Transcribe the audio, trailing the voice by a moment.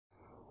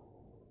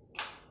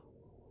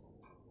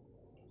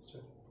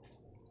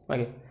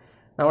Okay,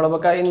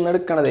 നമ്മളിപ്പോൾ ഇന്ന്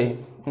എടുക്കണതേ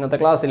ഇന്നത്തെ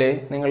ക്ലാസ്സിൽ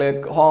നിങ്ങൾ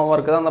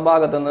ഹോംവർക്ക് തന്ന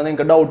ഭാഗത്തു നിന്ന്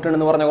നിങ്ങൾക്ക് ഡൗട്ട്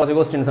ഉണ്ടെന്ന് പറഞ്ഞ കുറച്ച്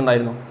ക്വസ്റ്റ്യൻസ്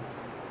ഉണ്ടായിരുന്നു.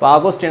 അപ്പോൾ ആ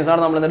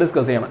ക്വസ്റ്റ്യൻസാണ് നമ്മളിന്ന്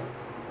ഡിസ്കസ് ചെയ്യണം.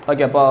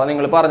 ഓക്കെ, അപ്പോൾ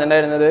നിങ്ങൾ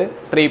പറഞ്ഞിട്ടുണ്ടായിരുന്നത്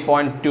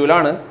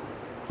 3.2ലാണ്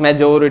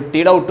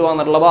മെജോറിറ്റി ഡൗട്ട്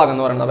വന്നിട്ടുള്ള ഭാഗം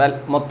എന്ന് പറയുന്നത്.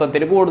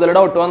 മൊത്തത്തിൽ കൂടുതൽ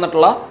ഡൗട്ട്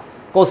വന്നിട്ടുള്ള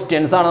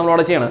ക്വസ്റ്റ്യൻസാണ്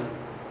നമ്മളിവിടെ ചെയ്യണത്.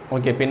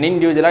 ഓക്കെ, പിന്നെ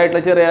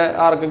ഇൻഡിവിജ്വലായിട്ടുള്ള ചെറിയ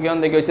ആർക്കൊക്കെയോ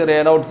എന്തൊക്കെയോ ചെറിയ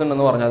ഡൗട്ട്സ്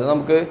ഉണ്ടെന്ന് പറഞ്ഞു. അത്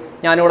നമുക്ക്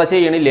ഞാനിവിടെ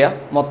ചെയ്യണില്ല.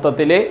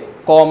 മൊത്തത്തിൽ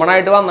കോമൺ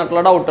ആയിട്ട്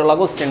വന്നിട്ടുള്ള ഡൗട്ടുള്ള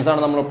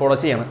ക്വസ്റ്റ്യൻസാണ് നമ്മളിപ്പോൾ ഇവിടെ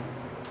ചെയ്യണം.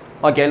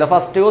 ഓക്കെ, അതിൽ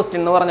ഫസ്റ്റ് ക്വസ്റ്റ്യൻ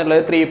എന്ന്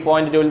പറഞ്ഞിട്ടുള്ളത്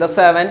 3.2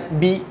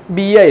 7B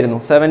ആയിരുന്നു.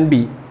 7B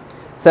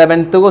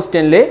 7th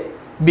ക്വസ്റ്റ്യനിൽ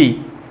ബി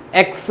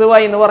എക്സ്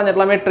വൈ എന്ന്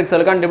പറഞ്ഞിട്ടുള്ള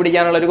മെട്രിക്സുകൾ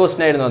കണ്ടുപിടിക്കാനുള്ള ഒരു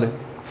ക്വസ്റ്റ്യൻ ആയിരുന്നു. അത്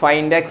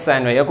ഫൈൻഡ് എക്സ്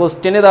ആൻഡ് വൈ. ആ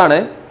ക്വസ്റ്റ്യൻ ഇതാണ്.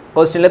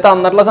 ക്വസ്റ്റ്യനിൽ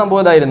തന്നിട്ടുള്ള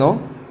സംഭവം ഇതായിരുന്നു.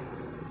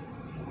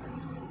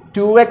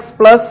 2x +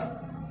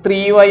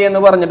 3y എന്ന്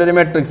പറഞ്ഞിട്ടൊരു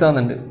മെട്രിക്സ്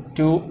തന്നിട്ടുണ്ട്.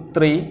 2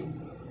 3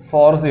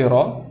 4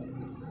 0.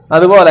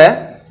 അതുപോലെ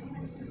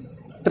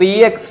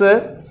 3x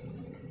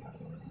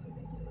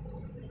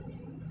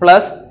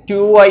 +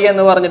 2y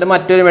എന്ന് പറഞ്ഞിട്ട്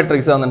മറ്റൊരു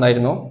മെട്രിക്സ്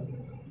തന്നിട്ടുണ്ടായിരുന്നു.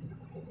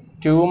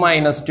 2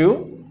 - 2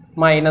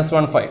 -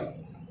 1 5.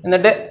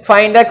 എന്നിട്ട്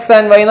ഫൈൻഡ് എക്സ്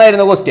ആൻഡ് വൈ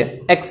എന്നായിരുന്നു ക്വസ്റ്റ്യൻ.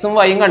 എക്സും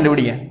വൈയും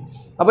കണ്ടുപിടിക്കാൻ.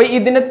 അപ്പോൾ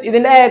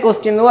ഇതിൻ്റെ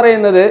ക്വസ്റ്റ്യൻ എന്ന്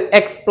പറയുന്നത്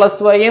എക്സ്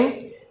 + വൈയും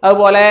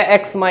അതുപോലെ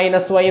എക്സ്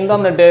 - വൈയും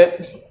തന്നിട്ട്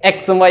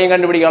എക്സും വൈയും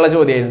കണ്ടുപിടിക്കാനുള്ള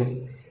ചോദ്യമായിരുന്നു.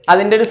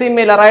 അതിൻ്റെ ഒരു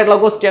സിമിലർ ആയിട്ടുള്ള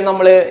ക്വസ്റ്റ്യൻ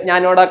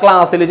ഞാനിവിടെ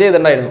ക്ലാസ്സിൽ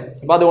ചെയ്തിട്ടുണ്ടായിരുന്നു.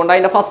 അപ്പോൾ അതുകൊണ്ട്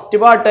അതിൻ്റെ ഫസ്റ്റ്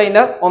പാർട്ട്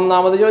അതിൻ്റെ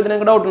ഒന്നാമത് ചോദ്യത്തിന്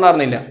നിങ്ങൾക്ക് ഡൗട്ട്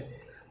ഉണ്ടായിരുന്നില്ല.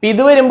 അപ്പം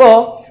ഇത് വരുമ്പോൾ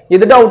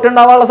ഇത് ഡൗട്ട്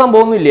ഉണ്ടാവാനുള്ള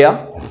സംഭവമൊന്നുമില്ല.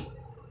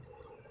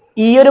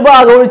 ഈ ഒരു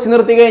ഭാഗം ഒഴിച്ചു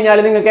നിർത്തി കഴിഞ്ഞാൽ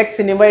നിങ്ങൾക്ക്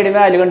എക്സിൻ്റെയും വൈയുടെയും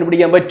വാല്യൂ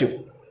കണ്ടുപിടിക്കാൻ പറ്റും.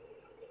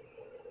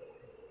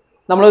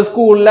 നമ്മൾ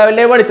സ്കൂൾ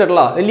ലെവലിലേ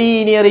പഠിച്ചിട്ടുള്ള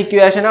ലീനിയർ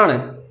ഇക്വേഷൻ ആണ്.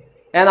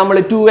 നമ്മൾ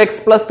 2x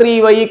 +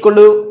 3y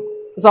 =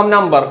 സം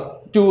നമ്പർ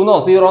 2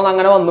 0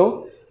 അങ്ങനെ വന്നു.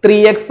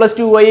 3x +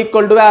 2y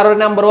 = വേറൊരു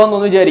നമ്പർ വന്നു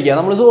എന്ന് വിചാരിക്കുക.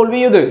 നമ്മൾ സോൾവ്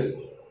ചെയ്ത്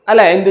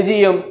അല്ലേ എന്ത്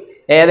ചെയ്യും?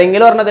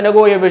 ഏതെങ്കിലും ഒരെണ്ണത്തിൻ്റെ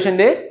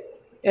കോഎഫിഷ്യന്റ്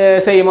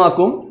സെയിം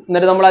ആക്കും.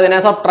 എന്നിട്ട് നമ്മൾ അതിനെ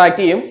സബ്ട്രാക്ട്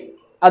ചെയ്യും.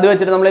 അത്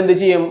വെച്ചിട്ട് നമ്മൾ എന്ത്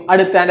ചെയ്യും?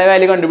 അടുത്തതിൻ്റെ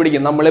വാല്യൂ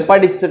കണ്ടുപിടിക്കും. നമ്മൾ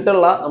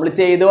പഠിച്ചിട്ടുള്ള നമ്മൾ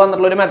ചെയ്ത്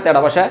വന്നിട്ടുള്ള ഒരു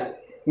മെത്തേഡാണ്. പക്ഷേ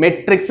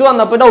മെട്രിക്സ്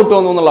വന്നപ്പോൾ ഡൗട്ട്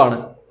വന്നു എന്നുള്ളതാണ്.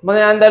 അപ്പോൾ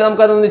ഞാൻ എന്തായാലും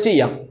നമുക്ക് അതൊന്ന്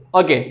ചെയ്യാം.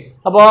 ഓക്കെ,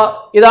 അപ്പോൾ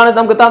ഇതാണ്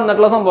നമുക്ക്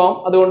തന്നിട്ടുള്ള സംഭവം.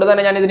 അതുകൊണ്ട്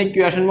തന്നെ ഞാൻ ഇതിന്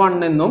ഇക്വേഷൻ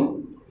 1 എന്നും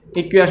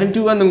ഇക്വേഷൻ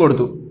 2 എന്നും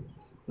കൊടുത്തു.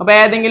 അപ്പോൾ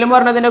ഏതെങ്കിലും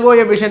പറഞ്ഞതിൻ്റെ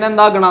കോഎഫിഷ്യന്റ്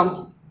എന്താക്കണം?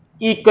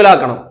 ഈക്വൽ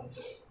ആക്കണം.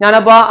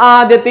 ഞാനപ്പോൾ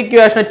ആദ്യത്തെ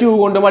ഇക്വേഷനെ 2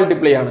 കൊണ്ട്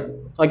മൾട്ടിപ്ലൈ ആണ്.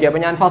 ഓക്കെ,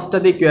 അപ്പോൾ ഞാൻ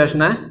ഫസ്റ്റത്തെ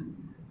ഇക്വേഷനെ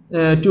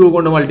 2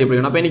 കൊണ്ട് മൾട്ടിപ്ലൈ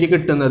ചെയ്യണം. അപ്പോൾ എനിക്ക്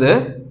കിട്ടുന്നത്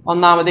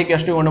ഒന്നാമത്തെ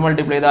ഇക്വേഷൻ 2 കൊണ്ട്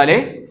മൾട്ടിപ്ലൈ ചെയ്താൽ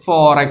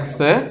 4x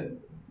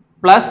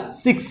 +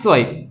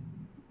 6y.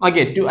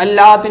 ഓക്കെ,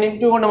 എല്ലാത്തിനും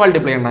 2 കൊണ്ട്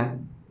മൾട്ടിപ്ലൈ ചെയ്യണ്ടേ.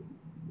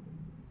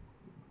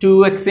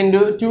 2x ×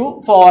 2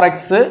 4x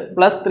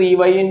 +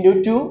 3y ×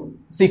 2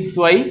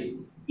 6y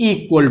 =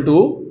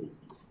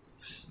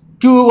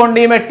 2 കൊണ്ട്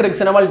ഈ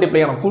മെട്രിക്സിനെ മൾട്ടിപ്ലൈ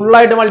ചെയ്യണം.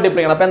 ഫുള്ളായിട്ട്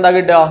മൾട്ടിപ്ലൈ ചെയ്യണം. അപ്പോൾ എന്താ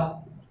കിട്ടുക?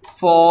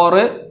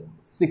 4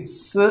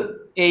 6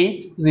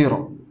 8 0.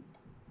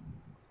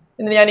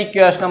 എന്നിട്ട് ഞാൻ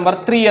ഇക്വേഷൻ നമ്പർ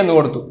 3 എന്ന്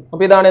കൊടുത്തു.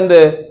 അപ്പോൾ ഇതാണ് എന്ത്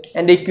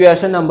എൻ്റെ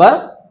ഇക്വേഷൻ നമ്പർ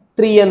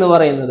 3 എന്ന്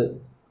പറയുന്നത്.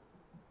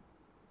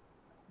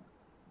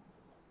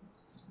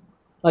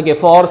 ഓക്കെ,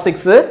 4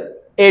 6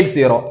 8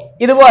 0.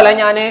 ഇതുപോലെ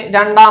ഞാൻ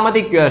രണ്ടാമത്തെ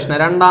ഇക്വേഷൻ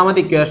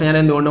ഞാൻ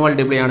എന്തുകൊണ്ട്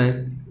മൾട്ടിപ്ലൈ ആണ്?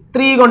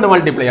 3 കൊണ്ട്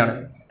മൾട്ടിപ്ലൈ ആണ്.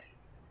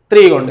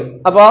 3 കൊണ്ട്.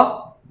 അപ്പോൾ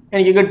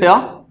എനിക്ക് കിട്ടുക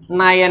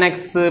 9x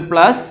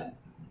 +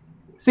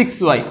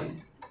 6y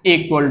 =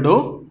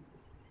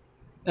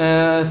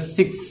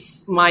 6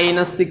 -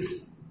 6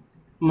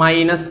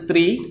 -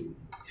 3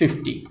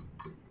 50.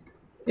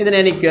 ഇതിന്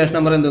ഞാൻ ഇക്വേഷൻ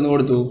നമ്പർ എന്തെന്ന്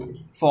കൊടുത്തു?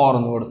 4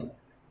 എന്ന് കൊടുത്തു.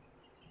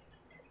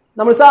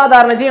 നമ്മൾ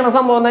സാധാരണ ചെയ്യണ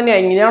സംഭവം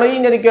തന്നെയാണ്. ഇങ്ങനെയാണോ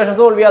ലീനിയർ ഇക്വേഷൻ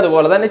സോൾവ് ചെയ്യുക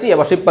അതുപോലെ തന്നെ ചെയ്യാം.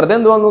 പക്ഷെ ഇപ്പുറത്തെ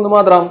എന്ത് വന്നു എന്ന്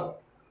മാത്രം?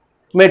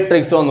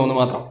 മെട്രിക്സ് വന്നു എന്ന്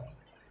മാത്രം.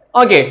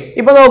 ഓക്കെ,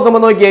 ഇപ്പൊ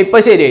നോക്കുമ്പോൾ നോക്കിയാൽ ഇപ്പൊ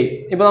ശരിയായി.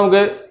 ഇപ്പൊ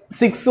നമുക്ക്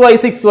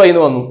 6y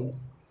എന്ന് വന്നു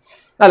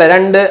അല്ലെ,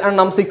 2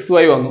 എണ്ണം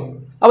 6y വന്നു.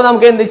 അപ്പൊ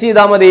നമുക്ക് എന്ത്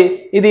ചെയ്താൽ മതി?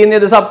 ഇതിൽ നിന്ന്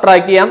ഇത്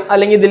സബ്ട്രാക്ട് ചെയ്യാം,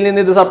 അല്ലെങ്കിൽ ഇതിൽ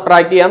നിന്ന് ഇത്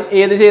സബ്ട്രാക്ട് ചെയ്യാം.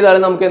 ഏത്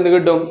ചെയ്താലും നമുക്ക് എന്ത്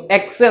കിട്ടും?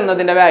 എക്സ്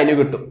എന്നതിന്റെ വാല്യൂ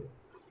കിട്ടും.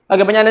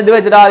 ഓക്കെ, അപ്പൊ ഞാൻ ഇത്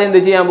വെച്ചിട്ട് ആദ്യം എന്ത്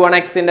ചെയ്യാൻ പോവാണ്?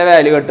 എക്സിന്റെ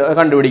വാല്യൂ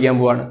കണ്ടുപിടിക്കാൻ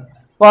പോവാണ്.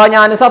 അപ്പോൾ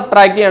ഞാൻ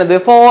സബ്ട്രാക്ട് ചെയ്യണത്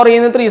 4 ൽ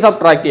നിന്ന് 3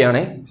 സബ്ട്രാക്ട്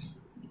ചെയ്യണേ.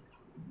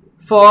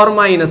 4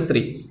 -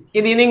 3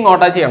 ഇതിൽ നിന്ന്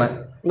ഇങ്ങോട്ടാ ചെയ്യണേ,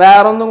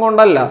 വേറൊന്നും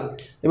കൊണ്ടല്ല.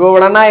 ഇപ്പോൾ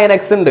ഇവിടെ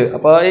 9x ഉണ്ട്.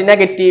 അപ്പോൾ ഈ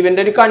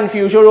നെഗറ്റീവിന്റെ ഒരു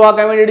കൺഫ്യൂഷൻ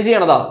ഒഴിവാക്കാൻ വേണ്ടിയിട്ട്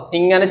ചെയ്യണതാ.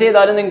 ഇങ്ങനെ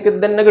ചെയ്താലും നിങ്ങൾക്ക് ഇത്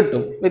തന്നെ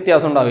കിട്ടും,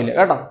 വ്യത്യാസം ഉണ്ടാവില്ല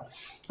കേട്ടോ.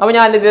 അപ്പോൾ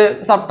ഞാനിത്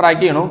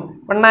സബ്ട്രാക്ട് ചെയ്യണം.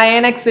 അപ്പം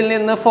 9x ൽ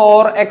നിന്ന്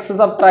 4x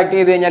സബ്ട്രാക്ട്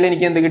ചെയ്ത് കഴിഞ്ഞാൽ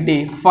എനിക്ക് എന്ത് കിട്ടി?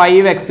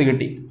 5x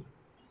കിട്ടി.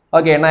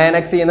 ഓക്കെ,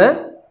 9x ൽ നിന്ന്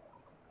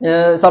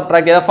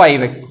സബ്ട്രാക്ട് ചെയ്ത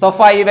 5x. സോ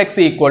 5x =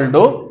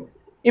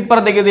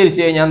 ഇപ്പുറത്തേക്ക് തിരിച്ചു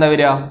കഴിഞ്ഞാൽ എന്താ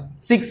വരിക?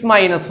 6 -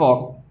 4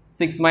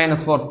 6 -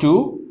 4 2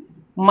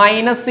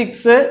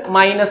 -6 -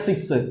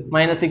 6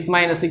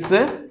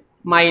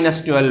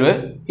 -12.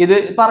 ഇത്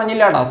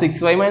പറഞ്ഞില്ല കേട്ടോ.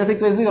 6y -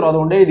 6y 0,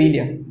 അതുകൊണ്ട്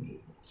എഴുതിയില്ല.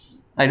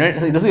 അതിന്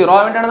ഇത് 0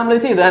 ആവാൻ വേണ്ടിയാണ് നമ്മൾ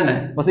ഇത് ചെയ്തത് തന്നെ.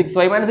 അപ്പോൾ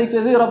 6y - 6y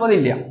 0 അപ്പോൾ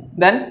അതില്ല.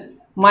 ദെൻ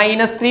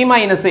 -3 -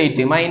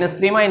 8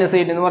 -3 -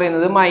 8 എന്ന്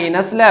പറയുന്നത്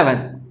 -11.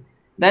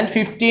 ദെൻ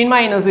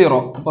 15 - 0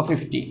 അപ്പോൾ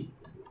 15.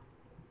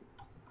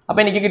 അപ്പൊ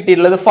എനിക്ക്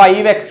കിട്ടിയിട്ടുള്ളത്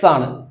 5x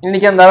ആണ്. ഇനി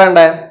എനിക്ക് എന്താ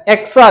വേണ്ടേ?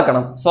 x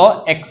ആക്കണം. സോ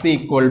x =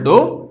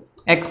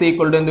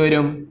 എന്ത്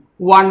വരും?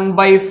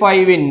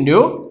 1/5 × 2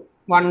 -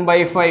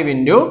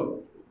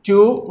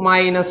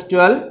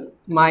 12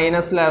 -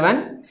 11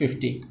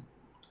 15.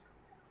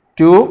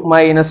 2 -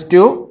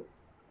 2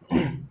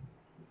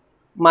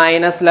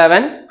 minus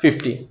 11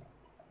 15.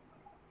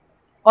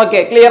 ഓക്കെ,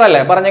 ക്ലിയർ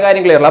അല്ലേ? പറഞ്ഞ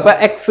കാര്യം ക്ലിയർ അല്ല? അപ്പൊ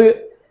എക്സ്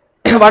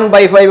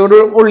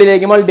 1/5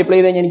 ഉള്ളിലേക്ക് മൾട്ടിപ്ലൈ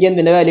ചെയ്ത് കഴിഞ്ഞാൽ എനിക്ക്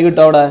എന്തിന്റെ വാല്യൂ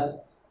കിട്ടും? അവിടെ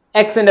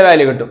എക്സിന്റെ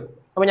വാല്യൂ കിട്ടും.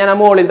 അപ്പൊ ഞാൻ ആ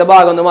മുകളിലത്തെ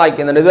ഭാഗം ഒന്ന്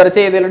വായിക്കുന്നുണ്ട്. ഇതുവരെ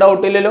ചെയ്തതിൽ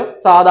ഡൗട്ട് ഇല്ലല്ലോ?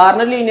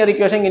 സാധാരണ ലീനിയർ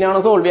ഇക്വേഷൻ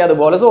എങ്ങനെയാണോ സോൾവ് ചെയ്യുക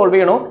അതുപോലെ സോൾവ്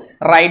ചെയ്യണോ.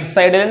 റൈറ്റ്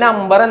സൈഡിൽ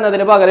നമ്പർ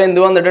എന്നതിന് പകരം എന്ത്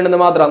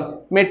വന്നിട്ടുണ്ടെന്ന് മാത്രം,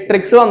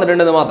 മെട്രിക്സ്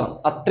വന്നിട്ടുണ്ടെന്ന് മാത്രം.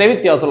 അത്രേ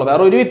വ്യത്യാസമുള്ളൂ,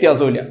 വേറെ ഒരു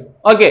വ്യത്യാസവും ഇല്ല.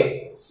 ഓക്കെ,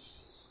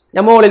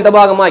 ഞാൻ മുകളിലത്തെ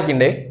ഭാഗം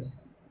വായിക്കണ്ടേ.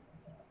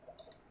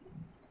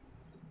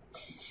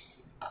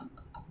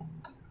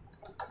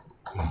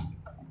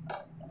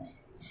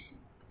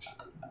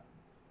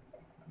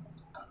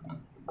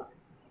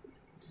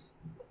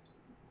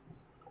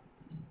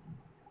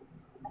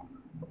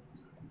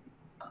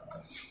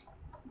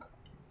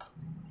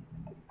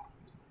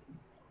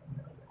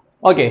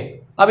 ഓക്കെ,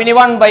 അപ്പൊ ഇനി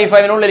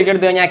 1/5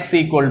 എടുത്തു കഴിഞ്ഞാൽ X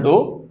equal to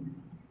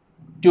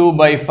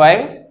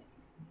 2/5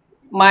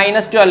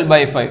 minus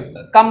 12/5.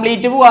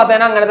 Complete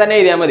പോവാത്തതിന് അങ്ങനെ തന്നെ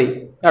എഴുതിയാൽ മതി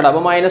കേട്ടോ.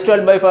 അപ്പൊ മൈനസ്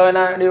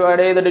 12/5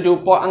 ഡിവൈഡ് ചെയ്തിട്ട്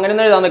 2 അങ്ങനെ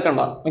ഒന്നും എഴുതാൻ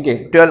നിൽക്കണ്ട. ഓക്കെ,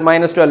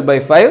 മൈനസ്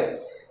 12/5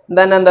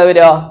 ദെൻ എന്താ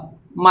വരിക?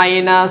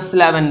 മൈനസ്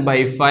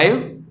 11/5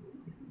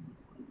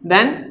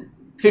 ദെൻ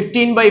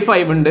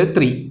 15/5 ഉണ്ട്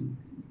 3.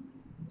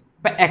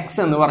 ഇപ്പൊ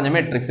എക്സ് എന്ന് പറഞ്ഞ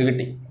മെട്രിക്സ്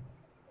കിട്ടി,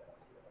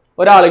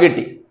 ഒരാൾ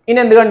കിട്ടി. ഇനി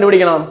എന്ത്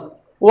കണ്ടുപിടിക്കണം?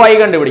 വൈ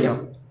കണ്ടുപിടിക്കണം.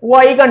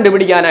 വൈ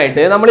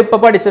കണ്ടുപിടിക്കാനായിട്ട് നമ്മളിപ്പോൾ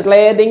പഠിച്ചിട്ടുള്ള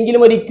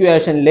ഏതെങ്കിലും ഒരു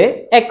ഇക്വേഷനിൽ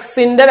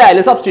എക്സിന്റെ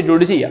വാല്യൂ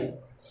സബ്സ്റ്റിറ്റ്യൂട്ട് ചെയ്യാം.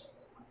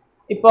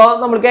 ഇപ്പോൾ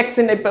നമുക്ക്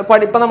എക്സിന്റെ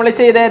ഇപ്പൊ നമ്മൾ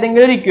ചെയ്ത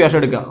ഏതെങ്കിലും ഒരു ഇക്വേഷൻ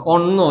എടുക്കുക,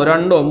 1,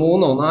 2, 3,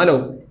 4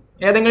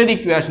 ഏതെങ്കിലും ഒരു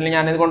ഇക്വേഷനിൽ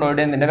ഞാൻ ഇത്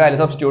കൊണ്ടുപോയിട്ട് എന്തിന്റെ വാല്യൂ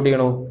സബ്സ്റ്റിറ്റ്യൂട്ട്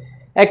ചെയ്യണോ?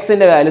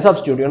 എക്സിന്റെ വാല്യൂ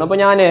സബ്സ്റ്റിറ്റ്യൂട്ട് ചെയ്യണം. അപ്പോൾ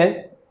ഞാൻ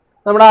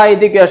നമ്മുടെ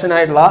ആദ്യത്തെ ഇക്വേഷൻ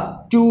ആയിട്ടുള്ള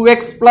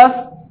 2x +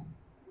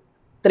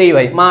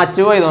 3y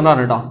മാച്ച്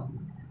പോയതുകൊണ്ടാണ് കേട്ടോ.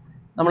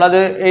 നമ്മളത്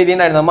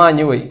എഴുതിയിട്ടുണ്ടായിരുന്നു,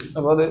 മാഞ്ഞു പോയി.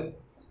 അപ്പോൾ അത്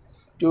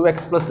 2x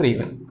 +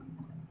 3y.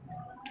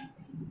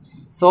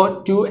 So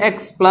 2x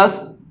 +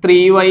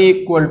 3y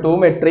 =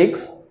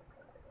 matrix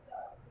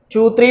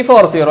 2 3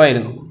 4 0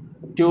 ആയിരുന്നു.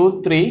 2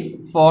 3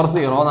 4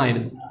 0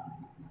 എന്നായിരുന്നു.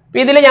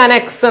 ഇതിൽ ഞാൻ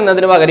എക്സ്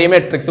എന്നതിന് പകരം ഈ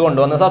മെട്രിക്സ്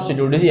കൊണ്ടുവന്ന്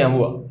സബ്സ്റ്റിറ്റ്യൂട്ട് ചെയ്യാൻ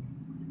പോവാം.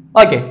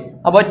 ഓക്കെ,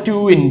 അപ്പോൾ 2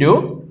 ×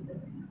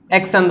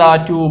 എക്സ് എന്താ?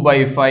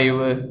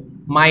 2/5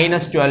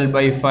 മൈനസ്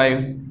 12/5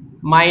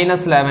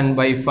 മൈനസ്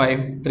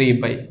 11/5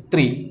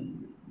 3/3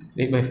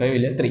 3/5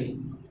 ഇല്ല 3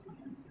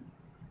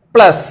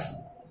 പ്ലസ്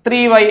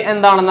 3y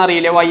എന്താണെന്ന്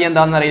അറിയില്ല, y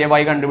എന്താണെന്ന് അറിയില്ല,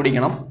 y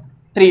കണ്ടുപിടിക്കണം.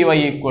 3y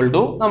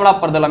 = നമ്മൾ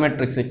അപ്പുറത്തുള്ള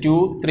മെട്രിക്സ് 2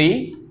 3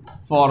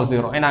 4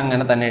 0 അതിന്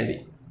അങ്ങനെ തന്നെ എഴുതി.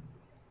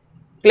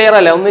 ക്ലിയർ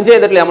അല്ലേ? ഒന്നും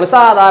ചെയ്തിട്ടില്ല. നമ്മൾ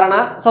സാധാരണ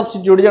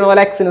സബ്സ്റ്റിറ്റ്യൂട്ട് ചെയ്യണ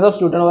പോലെ എക്സിന്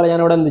സബ്സ്റ്റിറ്റ്യൂട്ട് ചെയ്യണ പോലെ ഞാൻ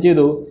ഇവിടെ എന്ത്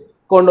ചെയ്തു?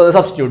 കൊണ്ടുവന്ന്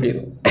സബ്സ്റ്റിറ്റ്യൂട്ട്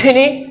ചെയ്തു.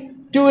 ഇനി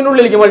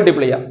 2-നുള്ളിലേക്ക്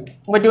മൾട്ടിപ്ലൈ ചെയ്യാം.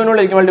 അപ്പോൾ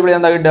 2-നുള്ളിലേക്ക് മൾട്ടിപ്ലൈ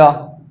എന്താ കിട്ടുക?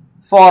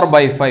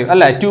 4/5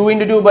 അല്ലേ? 2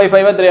 ×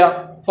 2/5 എത്രയാ?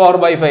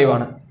 4/5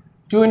 ആണ്.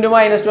 2 ×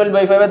 മൈനസ്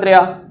 12/5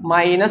 എത്രയാ?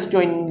 മൈനസ്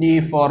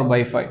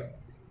 24/5.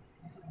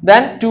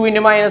 Then 2 ×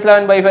 മൈനസ്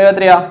 11/5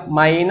 എത്രയാ?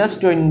 മൈനസ്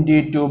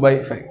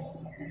 22/5.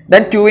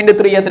 Then 2 ×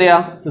 3 എത്രയാ?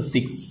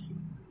 6.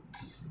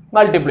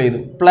 മൾട്ടിപ്ലൈ ചെയ്തു.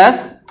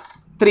 Plus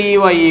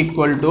 3y =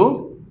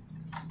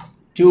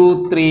 2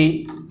 3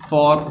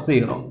 4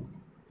 0.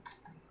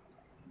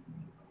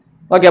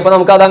 ഓക്കെ, അപ്പൊ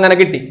നമുക്ക് അത് അങ്ങനെ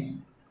കിട്ടി.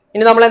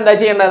 ഇനി നമ്മൾ എന്താ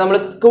ചെയ്യേണ്ടത്?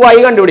 നമ്മൾക്ക് y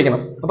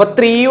കണ്ടുപിടിക്കണം. അപ്പൊ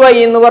 3y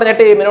എന്ന് പറഞ്ഞ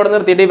ടേമിനോട്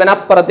നിർത്തിയിട്ട് ഇവൻ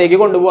അപ്പുറത്തേക്ക്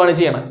കൊണ്ടുപോവാണ്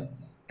ചെയ്യണം.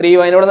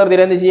 3y-നോട്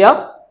നിർത്തിയിട്ട് എന്ത് ചെയ്യാം?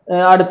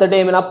 അടുത്ത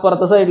ടേമിന്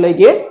അപ്പുറത്തെ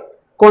സൈഡിലേക്ക്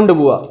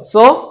കൊണ്ടുപോവുക.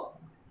 സോ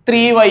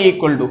 3y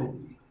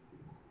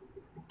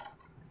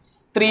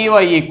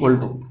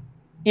 =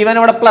 ഇവൻ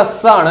ഇവിടെ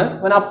പ്ലസ് ആണ്,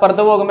 ഇവൻ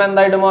അപ്പുറത്ത് പോകുമ്പോൾ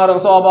എന്തായിട്ട് മാറും?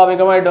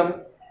 സ്വാഭാവികമായിട്ടും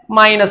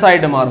മൈനസ്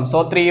ആയിട്ട് മാറും. So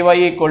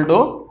 3y =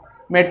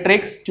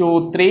 matrix 2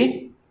 3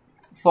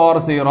 4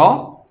 0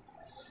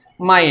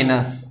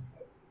 minus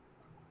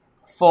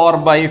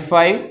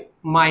 4/5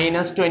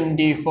 minus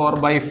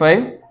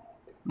 24/5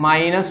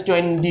 minus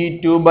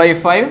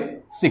 22/5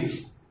 6.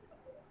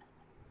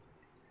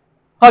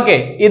 Okay,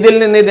 ഇതിൽ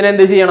നിന്ന്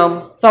ഇതിനെന്ത് ചെയ്യണം?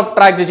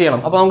 സബ്ട്രാക്ട്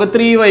ചെയ്യണം. അപ്പൊ നമുക്ക്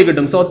 3y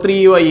കിട്ടും. സോ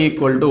 3y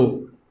 =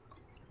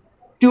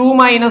 2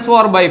 -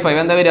 4/5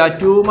 എന്താ വരിക?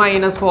 2 -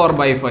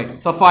 4/5.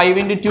 സോ 5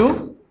 × 2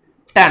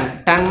 10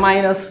 10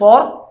 -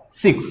 4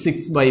 6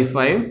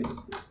 6/5.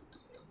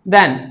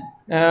 Then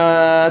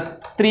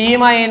 3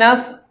 -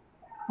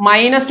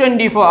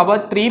 -24 അപ്പോൾ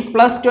 3 +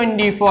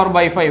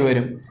 24/5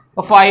 വരും.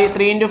 അപ്പോൾ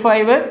 3 ×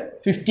 5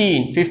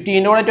 15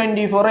 15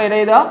 24 ഏത്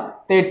ചെയ്താ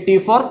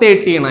 34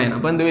 39.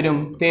 അപ്പോൾ എന്ത് വരും?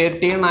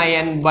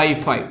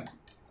 39/5.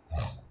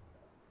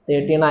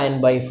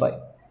 39/5.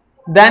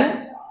 Then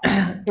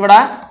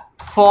ഇവിടെ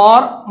 4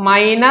 -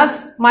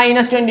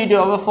 -22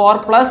 അപ്പോൾ 4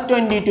 +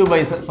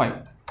 22/5.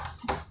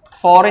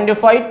 4 ×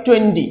 5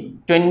 20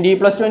 20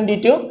 +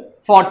 22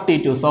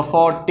 42. So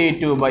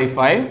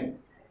 42/5.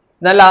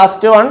 The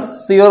last one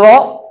 0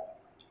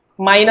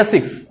 -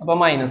 6 അപ്പോൾ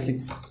 -6.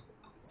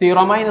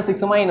 0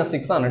 -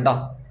 6 ആണ് കേട്ടോ.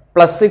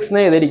 +6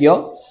 എന്ന് എഴുതിയിരിക്കോ.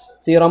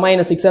 0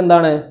 - 6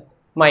 എന്താണ്?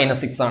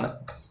 -6 ആണ്.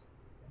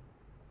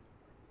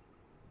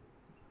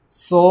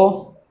 സോ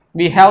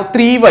വി ഹാവ്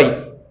 3y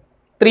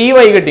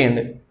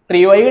കിട്ടിയിട്ടുണ്ട്.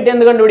 3y കിട്ടി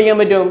എന്ത് കണ്ടുപിടിക്കാൻ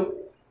പറ്റും?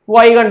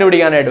 y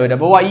കണ്ടുപിടിക്കാനായിട്ട് വരും.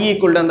 അപ്പോൾ y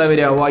 = എന്താ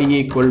വരിക?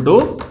 y =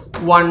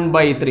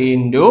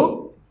 1/3 ×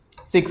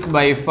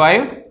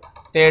 6/5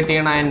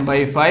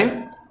 39/5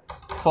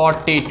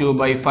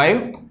 42/5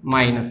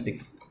 -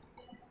 6.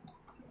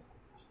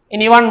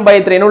 ഇനി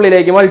 1/3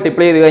 ഉള്ളിലേക്ക്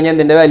മൾട്ടിപ്ലൈ ചെയ്ത് കഴിഞ്ഞാൽ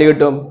എന്തിൻ്റെ വാല്യൂ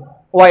കിട്ടും?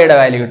 വൈയുടെ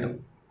വാല്യൂ കിട്ടും.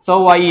 So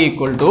y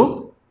equal to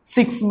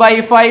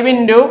 6/5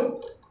 into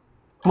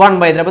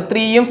 1/3. അപ്പോൾ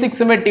 3ഉം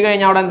 6ഉം വെട്ടി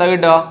കഴിഞ്ഞാൽ അവിടെ എന്താ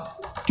കിട്ടുക?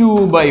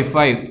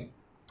 2/5.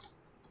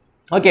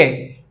 ഓക്കെ,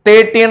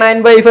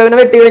 39/5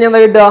 വെട്ടി കഴിഞ്ഞാൽ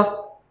എന്താ കിട്ടുക?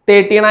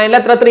 39ൽ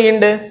എത്ര 3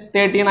 ഉണ്ട്?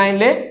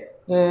 39ൽ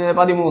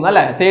 13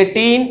 അല്ലേ?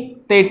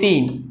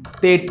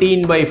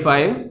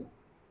 13/5.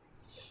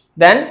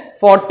 ദെൻ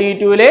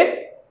 42ൽ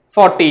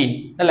 14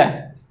 അല്ലേ?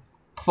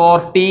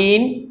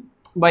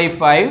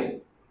 14/5.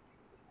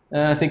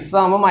 6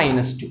 ആകുമ്പോൾ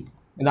 -2.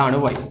 ഇതാണ്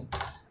y.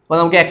 അപ്പോൾ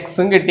നമുക്ക്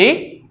എക്സും കിട്ടി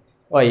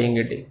വൈയും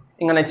കിട്ടി.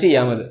 ഇങ്ങനെ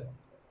ചെയ്യാം ഇത്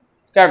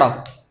കേട്ടോ.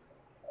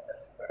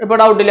 ഇപ്പോൾ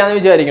ഡൗട്ടില്ലാന്ന്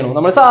വിചാരിക്കണം.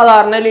 നമ്മൾ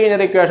സാധാരണ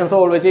ലീനിയർ ഇക്വേഷൻ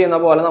സോൾവ് ചെയ്യുന്ന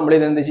പോലെ നമ്മൾ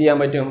ഇതെന്ത് ചെയ്യാൻ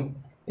പറ്റും?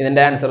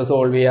 ഇതിൻ്റെ ആൻസർ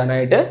സോൾവ്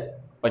ചെയ്യാനായിട്ട്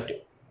പറ്റും.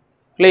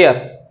 ക്ലിയർ?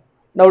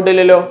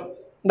 ഡൗട്ടില്ലല്ലോ?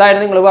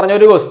 ഇതായിരുന്നു നിങ്ങൾ പറഞ്ഞ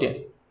ഒരു ക്വസ്റ്റ്യൻ.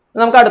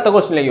 നമുക്ക് അടുത്ത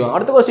ക്വസ്റ്റ്യനിലേക്ക് പോകാം.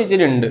 അടുത്ത ക്വസ്റ്റ്യൻ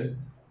ഇച്ചിരി ഉണ്ട്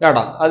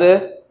കേട്ടോ. അത്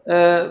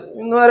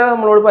ഇന്ന് വരെ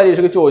നമ്മളോട്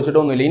പരീക്ഷയ്ക്ക്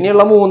ചോദിച്ചിട്ടൊന്നുമില്ല.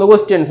 ഇനിയുള്ള 3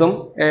 ക്വസ്റ്റ്യൻസും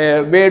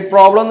വേർഡ്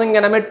പ്രോബ്ലം ഒന്നും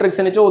ഇങ്ങനെ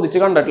മെട്രിക്സിന് ചോദിച്ച്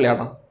കണ്ടിട്ടില്ല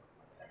കേട്ടോ.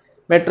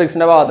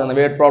 മെട്രിക്സിൻ്റെ ഭാഗത്ത് നിന്ന്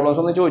വേർഡ് പ്രോബ്ലംസ്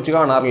ഒന്നും ചോദിച്ച്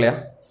കാണാറില്ല.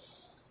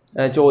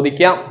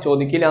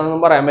 ചോദിക്കില്ല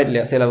എന്നൊന്നും പറയാൻ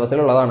പറ്റില്ല,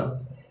 സിലബസിലുള്ളതാണ്.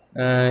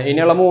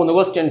 ഇനിയുള്ള 3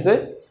 ക്വസ്റ്റ്യൻസ്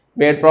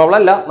വേർഡ് പ്രോബ്ലം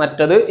അല്ല,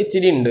 മറ്റത്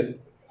ഇച്ചിരി ഉണ്ട്.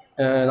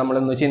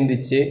 നമ്മളൊന്ന്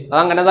ചിന്തിച്ച്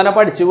അതങ്ങനെ തന്നെ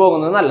പഠിച്ചു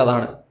പോകുന്നത്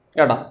നല്ലതാണ്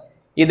കേട്ടോ.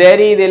 ഇതേ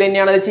രീതിയിൽ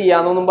തന്നെയാണ് അത്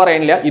ചെയ്യാമെന്നൊന്നും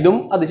പറയുന്നില്ല. ഇതും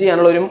അത്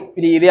ചെയ്യാനുള്ള ഒരു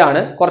രീതിയാണ്.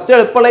 കുറച്ച്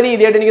എളുപ്പമുള്ള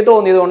രീതിയായിട്ട് എനിക്ക്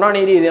തോന്നിയത് കൊണ്ടാണ്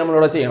ഈ രീതി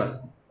നമ്മളിവിടെ ചെയ്യണം.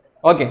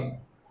 ഓക്കെ,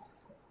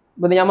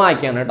 ഇത് ഞാൻ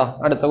മായ്ക്കാണ് കേട്ടോ.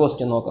 അടുത്ത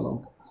ക്വസ്റ്റ്യൻ നോക്കാം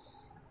നമുക്ക്.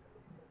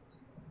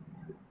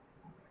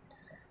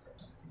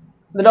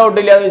 ഇത്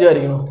ഡൗട്ടില്ല എന്ന്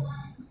വിചാരിക്കുന്നു.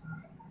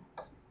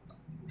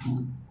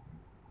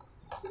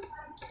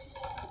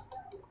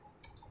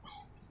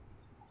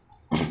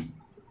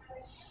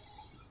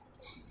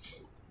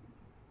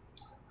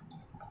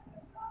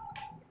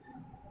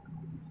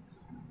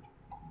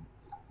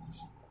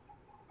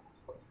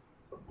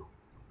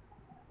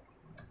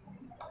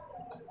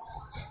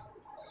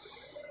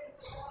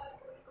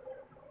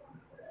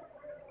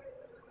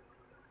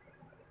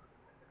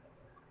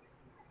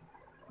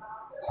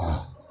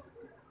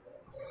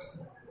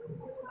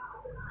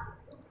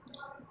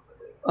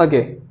 ഓക്കെ,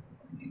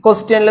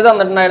 ക്വസ്റ്റ്യനിൽ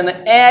തന്നിട്ടുണ്ടായിരുന്നു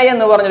എ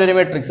എന്ന് പറഞ്ഞൊരു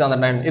മെട്രിക്സ്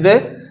തന്നിട്ടുണ്ടായിരുന്നു. ഇത്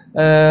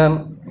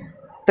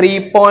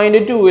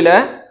 3.2-ലെ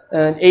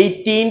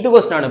 18th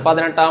ക്വസ്റ്റ്യൻ ആണ്,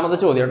 18ാമത്തെ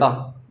ചോദ്യം കേട്ടോ.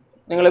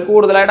 നിങ്ങൾ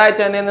കൂടുതലായിട്ട്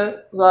അയച്ചതെന്ന്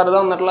സാറ്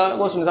തന്നിട്ടുള്ള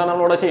ക്വസ്റ്റ്യൻസ് ആണ്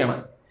നമ്മളിവിടെ ചെയ്യണം.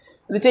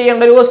 ഇത്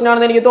ചെയ്യേണ്ട ഒരു ക്വസ്റ്റ്യൻ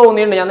ആണെന്ന് എനിക്ക്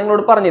തോന്നിയിട്ടുണ്ട്. ഞാൻ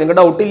നിങ്ങളോട് പറഞ്ഞിരുന്നു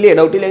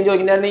ഡൗട്ടില്ലെന്ന്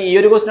ചോദിക്കുന്നതായിരുന്നു. ഈ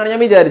ഒരു ക്വസ്റ്റ്യൻ ആണ്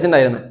ഞാൻ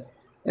വിചാരിച്ചിട്ടുണ്ടായിരുന്നത്.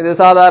 ഇത്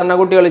സാധാരണ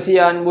കുട്ടികൾ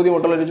ചെയ്യാൻ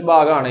ബുദ്ധിമുട്ടുള്ളൊരു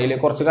ഭാഗമാണ്. ഇതിൽ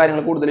കുറച്ച്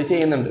കാര്യങ്ങൾ കൂടുതൽ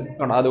ചെയ്യുന്നുണ്ട്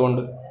കേട്ടോ.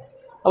 അതുകൊണ്ട്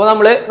അപ്പോൾ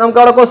നമുക്ക്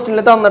അവിടെ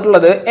ക്വസ്റ്റ്യനിൽ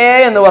തന്നിട്ടുള്ളത് എ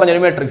എന്ന്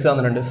പറഞ്ഞൊരു മെട്രിക്സ്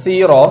തന്നിട്ടുണ്ട്.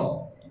 0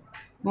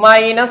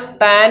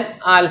 - tan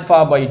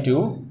α/2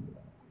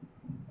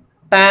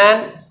 tan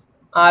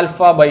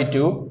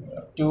α/2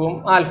 2ഉം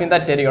ആൽഫയും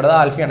തെറ്റായിരിക്കും, അത്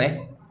ആൽഫയാണേ.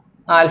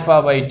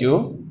 α/2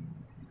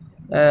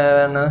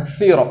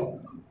 0.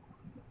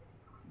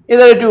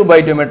 ഇതൊരു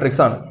 2/2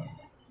 മെട്രിക്സ് ആണ്.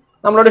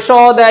 നമ്മളോട്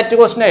ഷോ ദാറ്റ്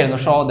ക്വസ്റ്റ്യൻ ആയിരുന്നു.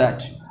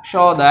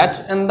 ഷോ ദാറ്റ്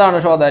എന്താണ്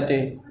ഷോ ദാറ്റ്?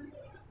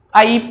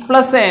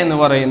 i+a എന്ന്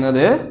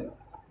പറയുന്നത്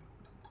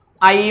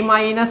i -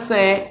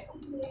 a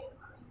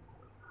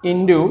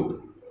into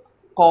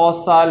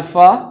cos α -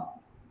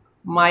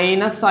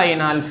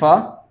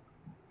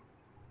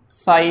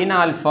 sin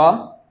α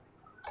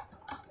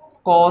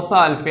cos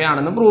α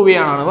ആണെന്ന് പ്രൂവ്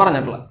ചെയ്യാനാണ്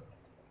പറഞ്ഞിട്ടുള്ളത്.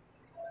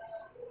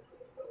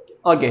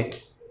 ഓക്കെ,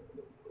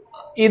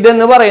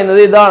 ഇതെന്ന് പറയുന്നത്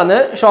ഇതാണെന്ന്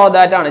ഷോ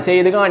ദാറ്റ് ആണ്,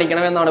 ചെയ്ത്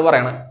കാണിക്കണം എന്നാണ്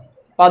പറയണത്.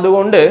 അപ്പം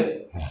അതുകൊണ്ട്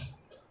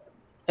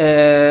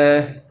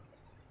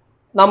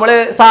നമ്മൾ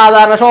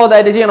സാധാരണ ഷോ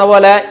ദാറ്റ് ചെയ്യണ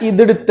പോലെ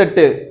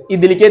ഇതെടുത്തിട്ട്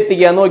ഇതിലേക്ക്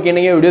എത്തിക്കാൻ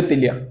നോക്കിയിട്ടുണ്ടെങ്കിൽ എവിടെ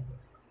എത്തില്ല.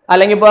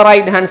 അല്ലെങ്കിൽ ഇപ്പോൾ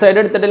റൈറ്റ് ഹാൻഡ് സൈഡ്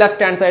എടുത്തിട്ട്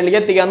ലെഫ്റ്റ് ഹാൻഡ് സൈഡിലേക്ക്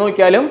എത്തിക്കാൻ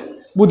നോക്കിയാലും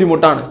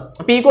ബുദ്ധിമുട്ടാണ്.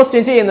 അപ്പോൾ ഈ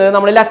ക്വസ്റ്റ്യൻ ചെയ്യുന്നത്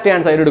നമ്മൾ ലെഫ്റ്റ്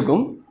ഹാൻഡ് സൈഡ് എടുക്കും,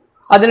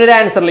 അതിനൊരു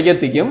ആൻസറിലേക്ക്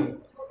എത്തിക്കും.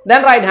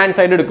 ദെൻ റൈറ്റ് ഹാൻഡ്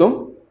സൈഡ് എടുക്കും,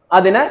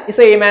 അതിന്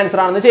സെയിം ആൻസർ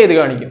ആണെന്ന് ചെയ്ത്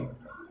കാണിക്കും.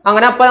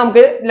 അങ്ങനെ അപ്പോൾ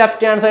നമുക്ക്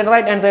left hand side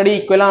right hand side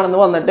equal ആണെന്ന്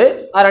വന്നിട്ട്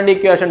ആ 2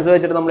 ഇക്വേഷൻസ്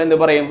വെച്ചിട്ട് നമ്മൾ എന്ത്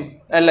പറയും?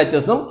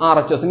 LHSഉം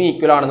RHSഉം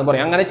ഈക്വൽ ആണെന്ന്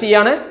പറയും. അങ്ങനെ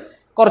ചെയ്യാണ്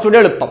കുറച്ചുകൂടി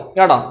എളുപ്പം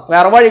കേട്ടോ.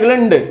 വേറെ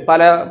വഴികളുണ്ട്,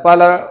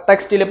 പല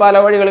ടെക്സ്റ്റിൽ പല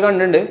വഴികൾ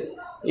കണ്ടിട്ടുണ്ട്.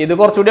 ഇത്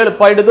കുറച്ചുകൂടി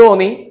എളുപ്പമായിട്ട്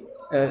തോന്നി.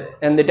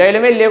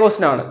 എന്നിട്ടായാലും വലിയ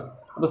ക്വസ്റ്റ്യൻ ആണ്,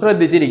 അപ്പോൾ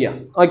ശ്രദ്ധിച്ചിരിക്കുക.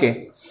 ഓക്കെ,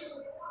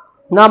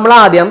 നമ്മൾ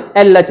ആദ്യം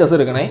LHS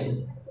എടുക്കണേ.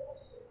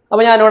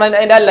 അപ്പോൾ ഞാനിവിടെ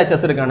അതിൻ്റെ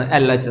LHS എടുക്കുകയാണ്.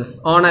 LHS.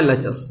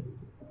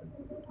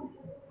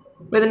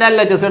 അപ്പോൾ ഇതിൻ്റെ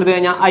LHS എടുത്തു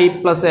കഴിഞ്ഞാൽ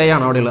i+a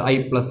ആണ്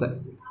അവിടെയുള്ളത്.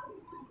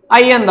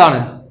 I എന്താണ്?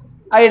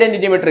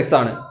 ഐഡന്റിറ്റി മെട്രിക്സ്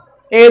ആണ്.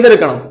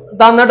 ഏതെടുക്കണം?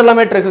 തന്നിട്ടുള്ള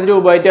മെട്രിക്സ്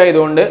രൂപമായിട്ട്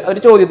ആയതുകൊണ്ട് അവർ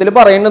ചോദ്യത്തിൽ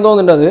പറയുന്നുണ്ടെന്ന്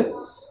തോന്നുന്നുണ്ട്. അത്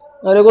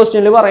ഒരു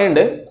ക്വസ്റ്റ്യനിൽ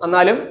പറയുന്നുണ്ട്.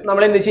 എന്നാലും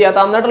നമ്മൾ എന്ത് ചെയ്യുക?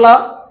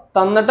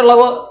 തന്നിട്ടുള്ള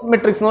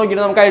മെട്രിക്സ്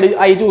നോക്കിയിട്ട് നമുക്ക്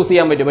ഐ ചൂസ്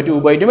ചെയ്യാൻ പറ്റും. ഇപ്പോൾ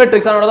 2/2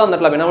 മെട്രിക്സ് ആണ് അവിടെ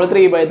തന്നിട്ടുള്ളത്. പിന്നെ നമ്മൾ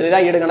 3/3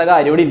 ഐ എടുക്കേണ്ട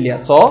കാര്യം ഇവിടെ ഇല്ല.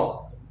 സോ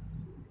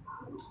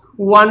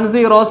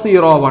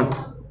 1001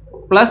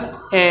 പ്ലസ്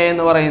എ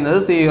എന്ന് പറയുന്നത്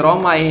 0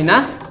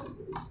 minus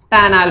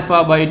tan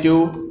α/2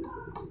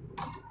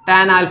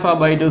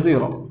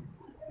 0.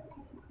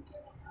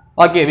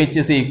 Okay, which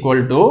is equal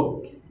to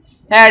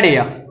add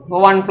ചെയ്യാം.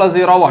 1 +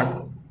 0 1.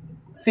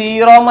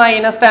 0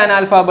 മൈനസ് tan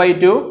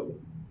α/2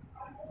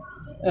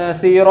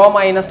 0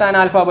 മൈനസ് tan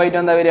α/2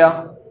 എന്താ വരിക?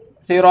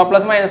 0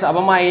 പ്ലസ് മൈനസ്,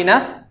 അപ്പം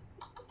 -1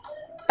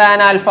 ടാൻ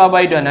ആൽഫ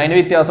ബൈ ടു തന്നെ, അതിന്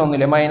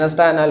വ്യത്യാസമൊന്നുമില്ല. Minus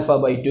tan alpha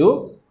by two.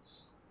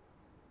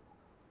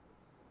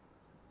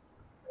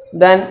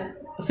 Then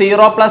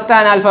 0 plus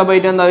tan alpha by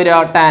two എന്താ വരിക?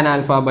 Tan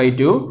alpha by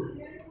two.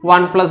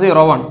 1 plus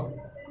 0 1.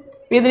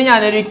 ഇതിന്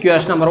ഞാനൊരു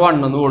ഇക്വേഷൻ നമ്പർ 1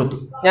 എന്ന് കൊടുത്തു.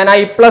 ഞാൻ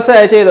I പ്ലസ്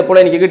ചെയ്തപ്പോൾ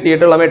എനിക്ക്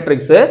കിട്ടിയിട്ടുള്ള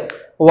matrix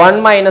 1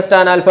 minus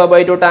tan alpha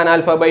by two tan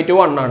alpha by two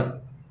 1 ആണ്.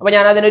 അപ്പോൾ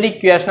ഞാൻ അതിനൊരു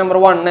ഇക്വേഷൻ നമ്പർ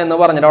 1 എന്ന്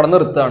പറഞ്ഞിട്ട് അവിടെ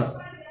നിർത്തുകയാണ്.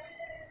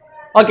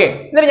 ഓക്കെ,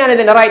 എന്നിട്ട് ഞാൻ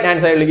ഇതിൻ്റെ റൈറ്റ്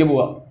ഹാൻഡ് സൈഡിലേക്ക്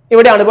പോവാം.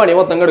 ഇവിടെയാണ് പണി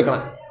മൊത്തം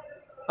എടുക്കണം.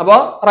 അപ്പോൾ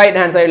റൈറ്റ്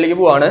ഹാൻഡ് സൈഡിലേക്ക്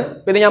പോവാണ്.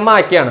 ഇത് ഞാൻ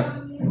മാറ്റിയാണ്.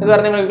 ഇത്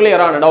പറഞ്ഞാൽ നിങ്ങൾക്ക്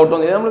ക്ലിയർ ആണ്, ഡൗട്ട്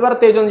ഒന്നും നമ്മൾ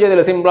പ്രത്യേകിച്ചൊന്നും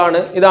ചെയ്തില്ല, സിമ്പിളാണ്.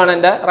 ഇതാണ്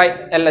എൻ്റെ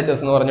റൈറ്റ്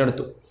LHS എന്ന്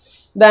പറഞ്ഞെടുത്തു.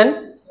 ദെൻ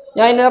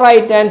ഞാൻ ഇതിൻ്റെ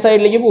റൈറ്റ് ഹാൻഡ്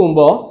സൈഡിലേക്ക്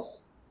പോകുമ്പോൾ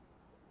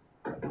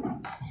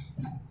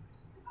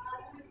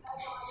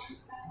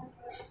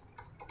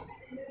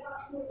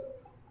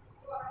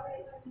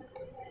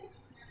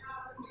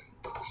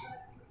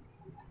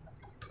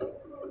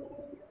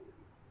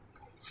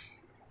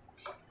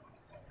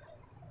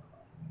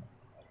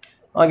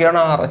ഓക്കെയാണ്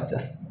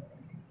RHS.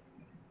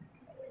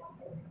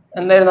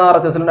 എന്തായിരുന്നു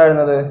RHS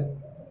ഉണ്ടായിരുന്നത്?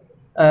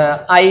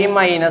 I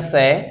മൈനസ്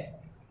എ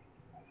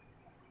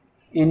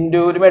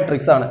ഇൻറ്റു ഒരു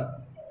മെട്രിക്സ് ആണ്,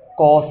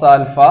 cos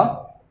alpha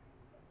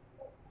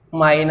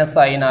minus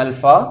sine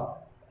alpha,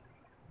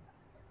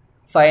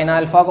 sine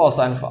alpha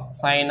cos alpha,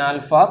 sine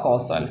alpha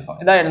cos alpha.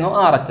 ഇതായിരുന്നു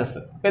RHS.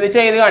 അപ്പോൾ ഇത്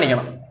ചെയ്ത്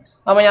കാണിക്കണം.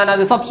 അപ്പോൾ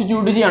ഞാനത്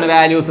സബ്സ്റ്റിറ്റ്യൂട്ട് ചെയ്യണം,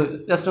 വാല്യൂസ്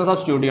ജസ്റ്റ് ഒന്ന്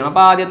സബ്സ്റ്റിറ്റ്യൂട്ട് ചെയ്യണം.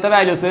 അപ്പോൾ ആദ്യത്തെ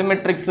വാല്യൂസ്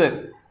മെട്രിക്സ്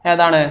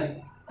ഏതാണ്?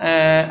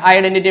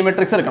 ഐഡൻറ്റിറ്റി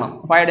മെട്രിക്സ് എടുക്കണം.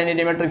 അപ്പോൾ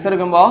ഐഡൻറ്റിറ്റി മെട്രിക്സ്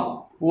എടുക്കുമ്പോൾ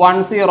 1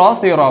 0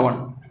 0 1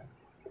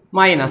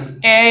 മൈനസ്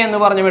എ എന്ന്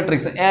പറഞ്ഞ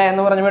മെട്രിക്സ്. എ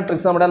എന്ന് പറഞ്ഞ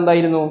മെട്രിക്സ് നമ്മുടെ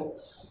എന്തായിരുന്നു?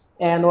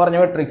 എ എന്ന് പറഞ്ഞ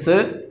matrix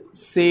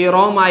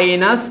 0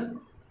 minus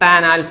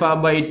tan alpha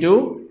by two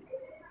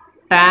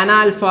tan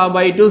alpha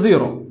by two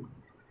 0.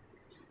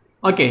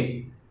 Okay,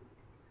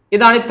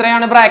 ഇതാണ്,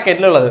 ഇത്രയാണ്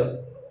ബ്രാക്കറ്റിലുള്ളത്.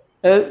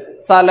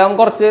 സ്ഥലം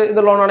കുറച്ച്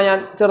ഇതുള്ളതുകൊണ്ടാണ് ഞാൻ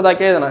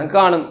ചെറുതാക്കി എഴുതണം.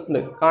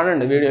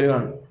 കാണുന്നുണ്ട് വീഡിയോയിൽ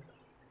കാണും.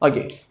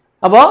 ഓക്കെ,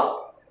 അപ്പോൾ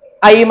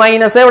I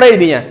മൈനസ് ഇവിടെ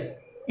എഴുതി ഞാൻ.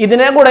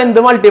 ഇതിനെ കൂടെ എന്ത്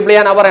മൾട്ടിപ്ലൈ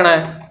ചെയ്യാനാ പറയണേ?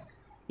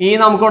 ഈ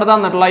നമുക്കിവിടെ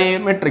തന്നിട്ടുള്ള ഈ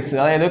മെട്രിക്സ്,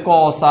 അതായത്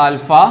cos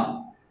alpha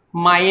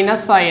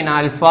minus sine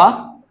alpha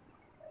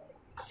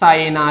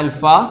sine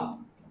alpha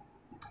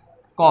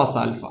cos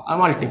alpha, അത്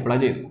മൾട്ടിപ്ലൈ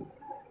ചെയ്തു.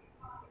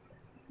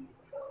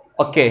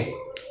 ഓക്കെ,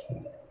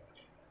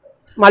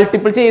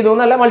 മൾട്ടിപ്പിൾ ചെയ്തു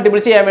എന്നല്ല, മൾട്ടിപ്പിൾ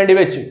ചെയ്യാൻ വേണ്ടി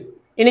വെച്ചു.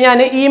 ഇനി ഞാൻ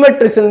ഈ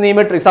മെട്രിക്സിൽ നിന്ന് ഈ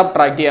മെട്രിക്സ്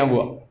സബ്ട്രാക്ട് ചെയ്യാൻ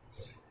പോവാം.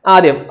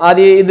 ആദ്യം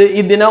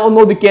ഇതിനെ ഒന്ന്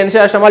ഒതുക്കിയതിന്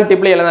ശേഷം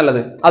മൾട്ടിപ്ലൈ ചെയ്യല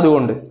നല്ലത്.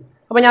 അതുകൊണ്ട്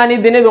അപ്പോൾ ഞാൻ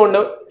ഇതുകൊണ്ട്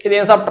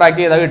ഇതിനെ സബ്ട്രാക്ട്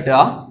ചെയ്താൽ കിട്ടുക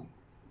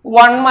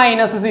 1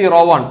 minus 0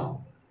 1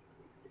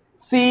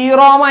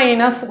 0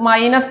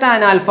 minus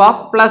tan alpha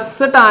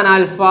plus tan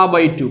alpha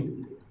by two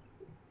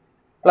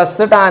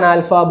plus tan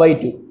alpha by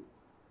two.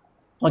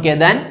 Okay,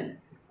 then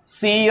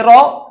 0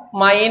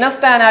 minus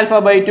tan alpha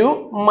by two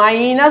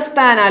minus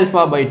tan alpha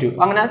by two.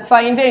 അങ്ങനെ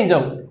സൈൻ ചേഞ്ച്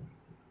ആവും.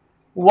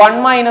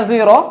 1 മൈനസ്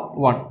 0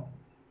 1.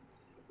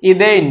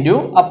 ഇതേ into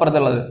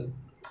അപ്പുറത്തുള്ളത്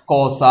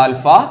cos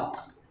alpha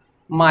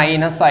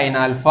minus sine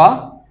alpha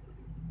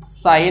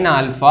sine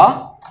alpha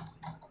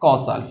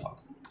cos alpha.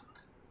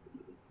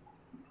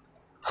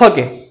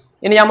 Okay,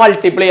 ഇനി ഞാൻ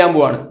multiply ചെയ്യാൻ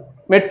പോവാണ്.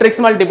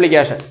 Matrix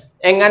multiplication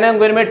എങ്ങനെ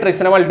നമുക്ക് ഒരു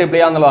മെട്രിക്സിനെ മൾട്ടിപ്ലൈ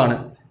ചെയ്യാന്നുള്ളതാണ്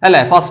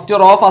അല്ലേ? First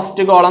row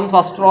first column,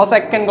 first row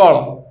second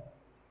column,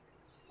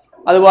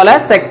 അതുപോലെ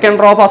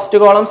second row first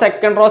column,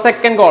 second row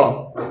second column.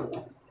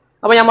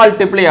 അപ്പോൾ ഞാൻ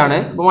മൾട്ടിപ്ലൈ ആണ്.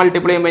 അപ്പോൾ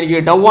മൾട്ടിപ്ലൈ ചെയ്യുമ്പോൾ എനിക്ക്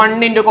കിട്ടുക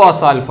 1 ഇൻറ്റു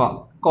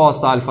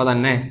കോസ് ആൽഫ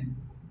തന്നെ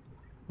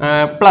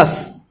plus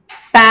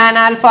tan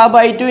alpha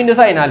by two into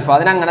sine alpha.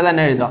 അതിനങ്ങനെ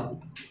തന്നെ എഴുതാം,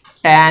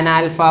 ടാൻ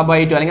ആൽഫ ബൈ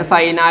ടു അല്ലെങ്കിൽ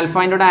sine alpha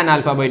into tan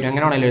alpha by two,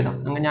 അങ്ങനെ വേണമെങ്കിലും എഴുതാം.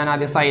 അങ്ങനെ ഞാൻ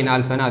ആദ്യം സൈൻ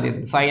ആൽഫന് ആദ്യം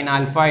sine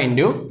alpha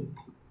into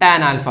tan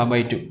alpha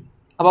by two.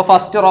 അപ്പോൾ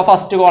ഫസ്റ്റ് റോ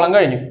ഫസ്റ്റ് കോളം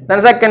കഴിഞ്ഞു.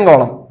 Then second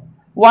column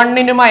 1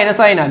 into minus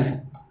sine alpha,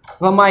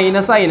 അപ്പോൾ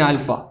minus sine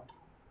alpha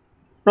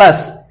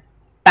plus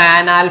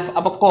tan alpha,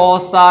 അപ്പോൾ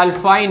cos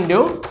alpha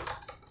into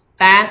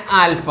tan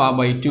alpha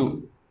by two.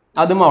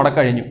 അതും അവിടെ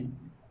കഴിഞ്ഞു.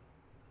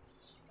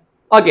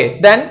 Okay,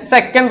 then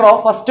second row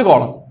first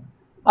column,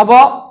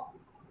 അപ്പോൾ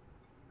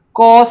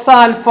cos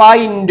alpha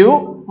into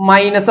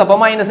minus, അപ്പോൾ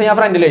minus ഞാൻ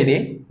ഫ്രണ്ടിൽ എഴുതി,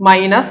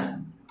 minus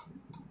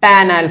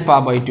tan alpha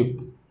by two.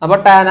 അപ്പോൾ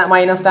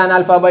minus tan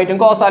alpha by two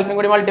cos ആൽഫയും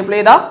കൂടി മൾട്ടിപ്ലൈ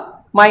ചെയ്താൽ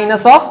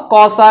minus of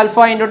cos alpha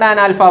into tan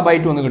alpha by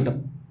two എന്ന് കിട്ടും.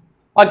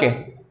 Okay,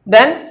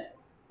 then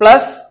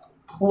plus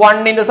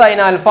 1 into sine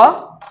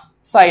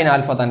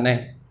alpha തന്നെ.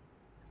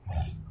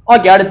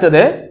 ഓക്കെ,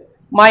 അടുത്തത്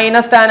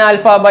minus tan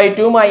alpha by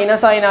two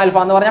minus sine alpha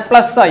എന്ന് പറഞ്ഞാൽ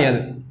plus ആയി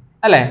അത്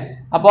അല്ലേ?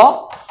 അപ്പോൾ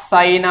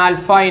sine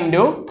alpha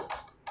into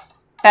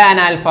tan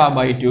alpha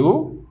by two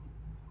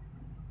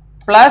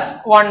plus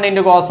 1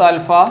 into cos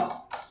alpha.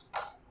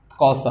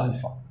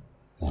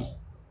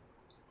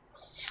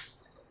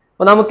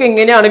 അപ്പോൾ നമുക്ക്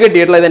ഇങ്ങനെയാണ്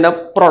കിട്ടിയിട്ടുള്ളത് ഇതിൻ്റെ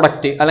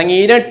പ്രൊഡക്റ്റ്, അല്ലെങ്കിൽ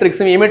ഈ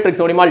മെട്രിക്സും ഈ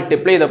മെട്രിക്സും കൂടി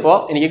മൾട്ടിപ്ലൈ ചെയ്തപ്പോൾ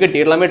എനിക്ക്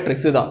കിട്ടിയിട്ടുള്ള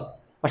മെട്രിക്സ് ഇതാ.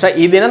 പക്ഷെ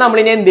ഇതിനെ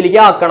നമ്മളിനി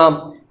എന്തിലേക്ക് ആക്കണം?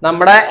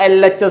 നമ്മുടെ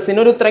LHSന്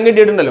ഒരു ഉത്തരം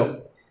കിട്ടിയിട്ടുണ്ടല്ലോ.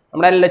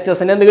 നമ്മുടെ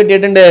LHSന് എന്ത്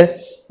കിട്ടിയിട്ടുണ്ട്?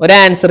 ഒരു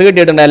ആൻസർ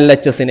കിട്ടിയിട്ടുണ്ട്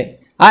LHSന്.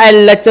 ആ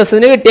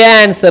LHSന് കിട്ടിയ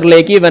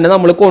ആൻസറിലേക്ക് ഇവനെ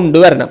നമ്മൾ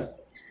കൊണ്ടുവരണം.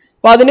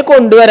 അപ്പോൾ അതിന്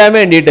കൊണ്ടുവരാൻ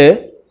വേണ്ടിയിട്ട്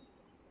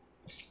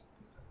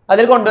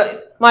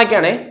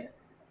മാറ്റിയാണേ.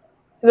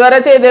 ഇതുവരെ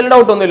ചെയ്തതിൽ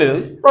ഡൗട്ട് ഒന്നുമില്ലല്ലോ.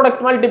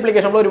 പ്രൊഡക്റ്റ്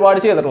മൾട്ടിപ്ലിക്കേഷൻ നമ്മൾ ഒരുപാട്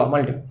ചെയ്തിട്ടുള്ള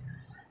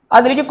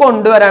അതിലേക്ക്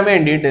കൊണ്ടുവരാൻ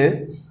വേണ്ടിയിട്ട്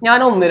ഞാൻ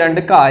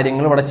 1-2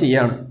 കാര്യങ്ങൾ ഇവിടെ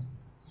ചെയ്യാണ്.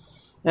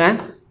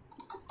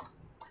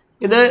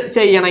 ഇത്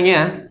ചെയ്യണമെങ്കിൽ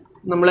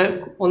നമ്മൾ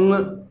ഒന്ന്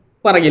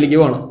പിറകിലേക്ക്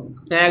പോകണം.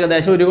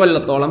 ഏകദേശം 1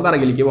 കൊല്ലത്തോളം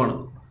പിറകിലേക്ക് പോകണം.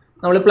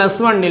 നമ്മൾ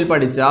 +1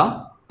 പഠിച്ച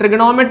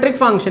ട്രിഗണോമെട്രിക്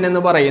ഫംഗ്ഷൻ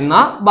എന്ന് പറയുന്ന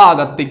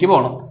ഭാഗത്തേക്ക്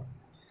പോകണം.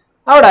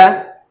 അവിടെ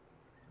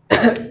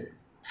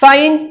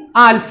സൈൻ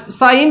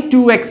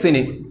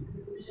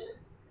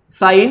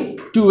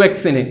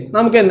 2xന്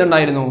നമുക്ക്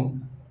എന്തുണ്ടായിരുന്നു?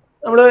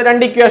 നമ്മൾ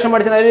 2 ഇക്വേഷൻ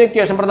പഠിച്ച ഒരു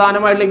ഇക്വേഷൻ,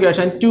 പ്രധാനമായിട്ടുള്ള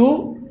equation 2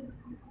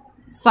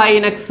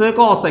 sin x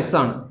cos x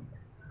ആണ്.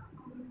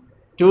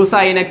 2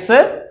 sin x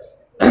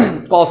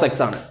cos x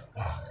ആണ്.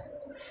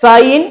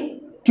 sin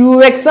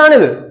 2x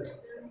ആണിത്.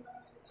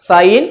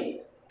 sin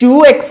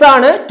 2x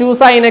ആണ് 2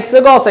 sin x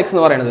cos x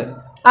എന്ന് പറയുന്നത്.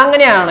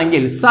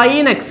 അങ്ങനെയാണെങ്കിൽ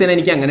sin x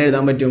എനിക്ക് എങ്ങനെ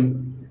എഴുതാൻ പറ്റും?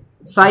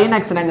 sin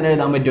x എങ്ങനെ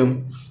എഴുതാൻ പറ്റും?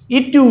 ഈ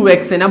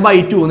 2x by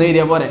 2 എന്ന്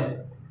എഴുതിയ പോലെ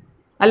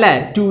അല്ലേ?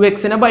 2x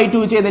by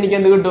 2 ചെയ്ത് എനിക്ക്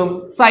എന്ത് കിട്ടും?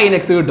 sin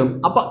x കിട്ടും.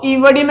 അപ്പൊ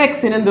ഇവിടെയും x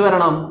എന്ത്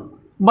വരണം?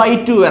 by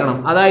 2 വരണം.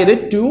 അതായത്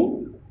 2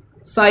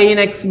 sin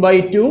x by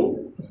 2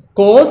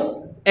 cos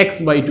x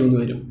by 2 എന്ന്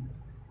വരും.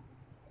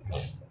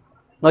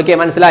 ഓക്കെ,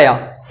 മനസ്സിലായ?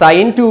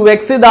 sin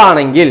 2x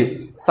ഇതാണെങ്കിൽ,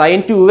 sin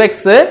 2x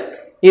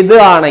ഇത്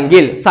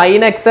ആണെങ്കിൽ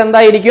sin x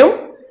എന്തായിരിക്കും?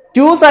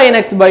 2 sin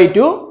x by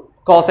 2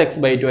 cos x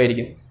by 2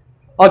 ആയിരിക്കും.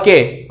 ഓക്കെ,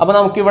 അപ്പൊ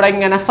നമുക്ക് ഇവിടെ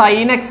ഇങ്ങനെ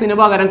sin x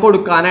പകരം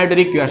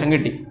കൊടുക്കാനായിട്ടൊരു ഇക്വേഷൻ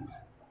കിട്ടി.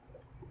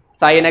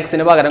 sin x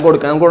പകരം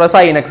കൊടുക്കാൻ നമുക്ക് ഇവിടെ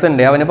sin x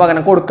ഉണ്ട്, അവന്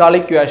പകരം കൊടുക്കാനുള്ള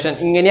ഇക്വേഷൻ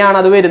ഇങ്ങനെയാണ്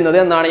അത് വരുന്നത്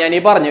എന്നാണ് ഞാൻ ഈ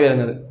പറഞ്ഞു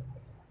വരുന്നത്.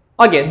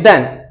 ഓക്കെ,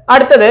 ദെൻ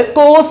അടുത്തത്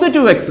cos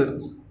 2x.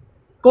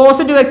 cos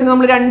 2x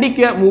നമ്മൾ 4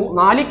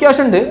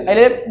 ഇക്വേഷൻ ഉണ്ട്,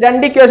 അതിൽ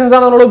 2 ഇക്വേഷൻസ്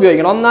ആണ് നമ്മൾ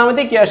ഉപയോഗിക്കണം.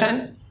 ഒന്നാമത്തെ equation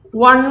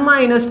 1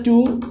 - 2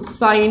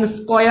 sin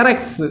square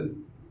x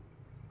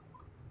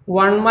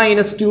 1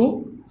 - 2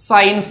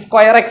 sin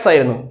square x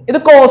ആയിരുന്നു. ഇത്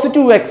cos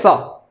 2x ആ.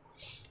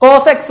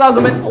 cos x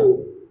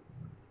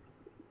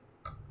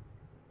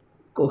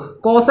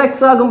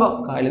ആകുമ്പോൾ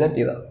കാല്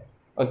തട്ടിയതാ.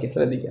 ഓക്കെ,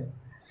 ശ്രദ്ധിക്കാം.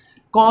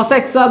 cos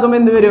x ആകുമ്പോൾ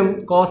എന്ത് വരും?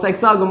 cos x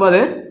ആകുമ്പോൾ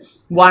അത്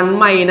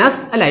 1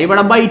 അല്ല,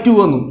 ഇവിടെ by 2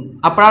 വന്നു,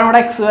 അപ്പോഴാണ്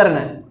ഇവിടെ x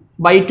വരണേ.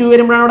 by 2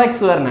 വരുമ്പോഴാണ് ഇവിടെ x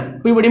വരണേ.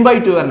 അപ്പൊ ഇവിടെയും by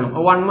 2 വരണം.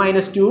 1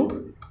 - 2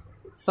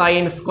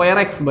 sin square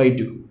x by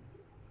 2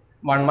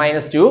 1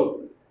 - 2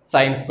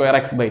 sin square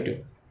x by 2.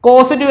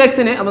 cos 2x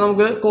അപ്പൊ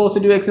നമുക്ക് cos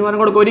 2x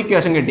കൊടുക്കുക ഒരു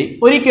ഇക്വേഷൻ കിട്ടി.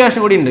 ഒരു ഇക്വേഷൻ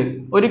കൂടി ഉണ്ട്.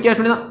 ഒരു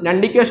ഇക്വേഷൻ കൂടി,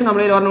 2 ഇക്വേഷൻ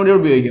നമ്മൾ ഒരെണ്ണം കൂടി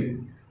ഉപയോഗിക്കും.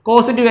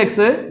 cos 2x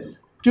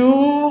 2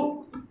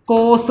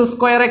 cos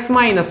square x -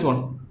 1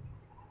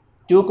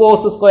 2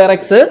 cos square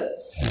x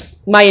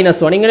 -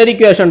 1 ഇങ്ങനെ ഒരു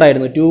ഇക്വേഷൻ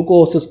ഉണ്ടായിരുന്നു. 2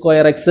 cos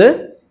square x -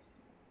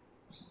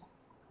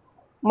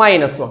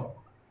 1.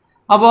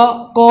 അപ്പോൾ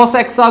cos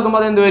x ആകുമ്പോൾ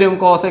അത് എന്ത് വരും?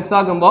 cos x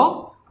ആകുമ്പോൾ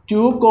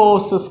 2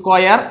 cos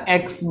square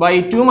x by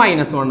 2 -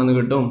 1 എന്ന്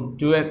കിട്ടും.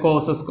 2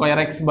 cos square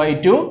x by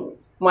 2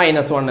 -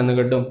 1 എന്ന്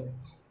കിട്ടും.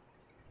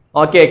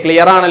 ഓക്കെ,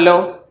 ക്ലിയർ ആണല്ലോ?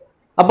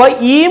 അപ്പൊ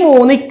ഈ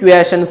 3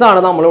 ഇക്വേഷൻസ് ആണ്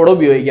നമ്മളിവിടെ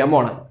ഉപയോഗിക്കാൻ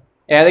പോണത്.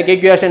 ഏതൊക്കെ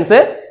ഇക്വേഷൻസ്?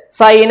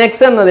 sin x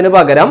എന്നതിന്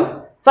പകരം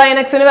sin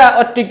x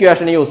ഒറ്റ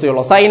ഇക്വേഷൻ യൂസ്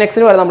ചെയ്യുള്ളൂ. sin x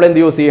വരെ നമ്മൾ എന്ത്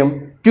യൂസ് ചെയ്യും?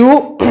 2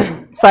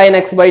 sin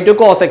x by 2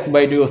 cos x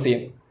by 2 use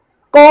ചെയ്യും.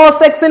 cos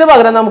x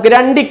പകരം നമുക്ക്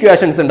 2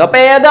 ഇക്വേഷൻസ് ഉണ്ട്. അപ്പൊ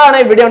ഏതാണ്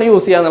എവിടെയാണ്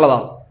യൂസ് ചെയ്യുക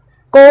എന്നുള്ളതാണ്.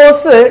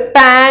 cos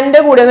ടാന്റെ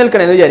കൂടെ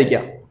നിൽക്കണമെന്ന് വിചാരിക്കുക.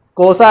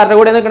 cos ആരുടെ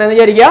കൂടെ നിൽക്കണമെന്ന്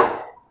വിചാരിക്കുക?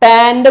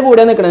 ടാന്റെ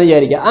കൂടെ നിൽക്കണമെന്ന്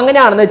വിചാരിക്കുക.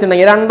 അങ്ങനെയാണെന്ന്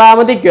വെച്ചിട്ടുണ്ടെങ്കിൽ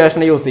രണ്ടാമത്തെ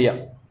ഇക്വേഷൻ യൂസ് ചെയ്യാം.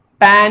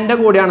 ടാന്റെ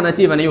കൂടെയാണെന്ന്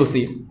വെച്ചാൽ ഇവനെ യൂസ്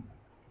ചെയ്യും.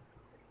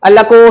 അല്ല,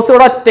 cos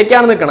ഇവിടെ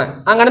ഒറ്റയ്ക്കാണ് നിൽക്കണേ,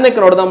 അങ്ങനെ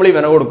നിൽക്കണോട് നമ്മൾ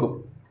ഇവനെ കൊടുക്കും.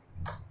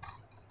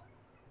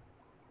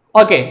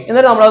 ഓക്കെ,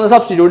 എന്നിട്ട് നമ്മളൊന്ന്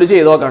സബ്സ്റ്റിറ്റ്യൂട്ട്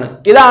ചെയ്ത് നോക്കാണ്.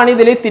 ഇതാണ്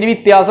ഇതിൽ ഇത്തിരി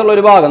വ്യത്യാസമുള്ള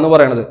ഒരു ഭാഗം എന്ന്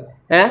പറയുന്നത്.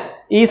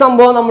 ഈ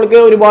സംഭവം നമ്മൾക്ക്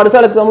ഒരുപാട്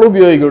സ്ഥലത്ത് നമ്മൾ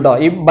ഉപയോഗിക്കും കേട്ടോ.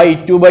 ഈ by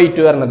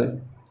 2 വരുന്നത്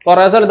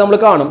കുറെ സ്ഥലത്ത് നമ്മൾ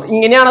കാണും.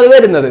 ഇങ്ങനെയാണ് അത്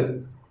വരുന്നത്.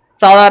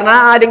 സാധാരണ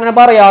ആരും ഇങ്ങനെ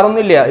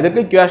പറയാറൊന്നുമില്ല. ഇതൊക്കെ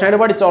ഇക്വേഷൻ ആയിട്ട്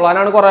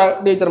പഠിച്ചോളാനാണ് കുറെ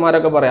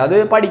ടീച്ചർമാരൊക്കെ പറയാം. അത്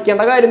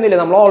പഠിക്കേണ്ട കാര്യമൊന്നുമില്ല,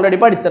 നമ്മൾ ഓൾറെഡി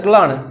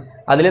പഠിച്ചിട്ടുള്ളതാണ്.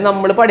 അതിൽ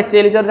നമ്മൾ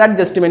പഠിച്ചതിൽ ചെറിയൊരു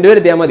അഡ്ജസ്റ്റ്മെന്റ്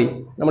വരുത്തിയാൽ മതി.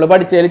 നമ്മൾ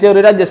പഠിച്ചതിൽ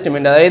ചെറിയൊരു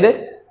അഡ്ജസ്റ്റ്മെന്റ്, അതായത്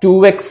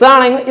 2x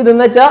ആണെങ്കിൽ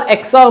ഇതെന്ന് വെച്ചാൽ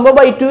x ആകുമ്പോൾ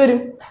by 2 വരും,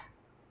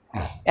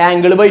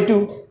 ആംഗിൾ by 2.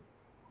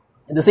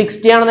 ഇത്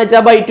 60 ആണെന്ന്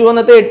വെച്ചാൽ by 2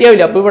 വന്നാൽ 30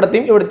 ആവില്ല. അപ്പൊ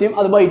ഇവിടത്തെയും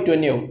അത് by 2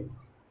 തന്നെയാവും.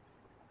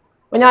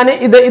 അപ്പൊ ഞാൻ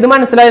ഇത്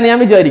മനസ്സിലായെന്ന് ഞാൻ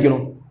വിചാരിക്കുന്നു.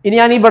 ഇനി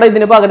ഞാൻ ഇവിടെ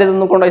ഇതിന് പകരം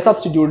ഇതൊന്നും കൊണ്ടുപോയി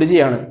സബ്സ്റ്റിറ്റ്യൂട്ട്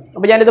ചെയ്യാണ്.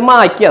 അപ്പൊ ഞാനിത്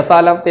മാറ്റിയ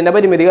സ്ഥലത്തിന്റെ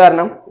പരിമിതി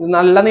കാരണം ഇത്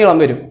നല്ല നീളം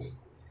വരും.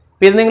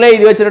 അപ്പൊ ഇത് നിങ്ങൾ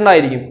എഴുതി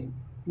വെച്ചിട്ടുണ്ടായിരിക്കും.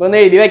 അപ്പൊ ഒന്ന്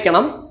എഴുതി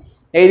വെക്കണം.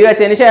 എഴുതി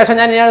വെച്ചതിന് ശേഷം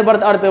ഞാൻ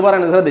അടുത്ത്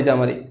പറയുന്നത് ശ്രദ്ധിച്ചാൽ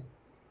മതി.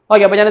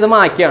 ഓക്കെ, അപ്പൊ ഞാനിത്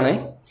മാറ്റിയാണ്.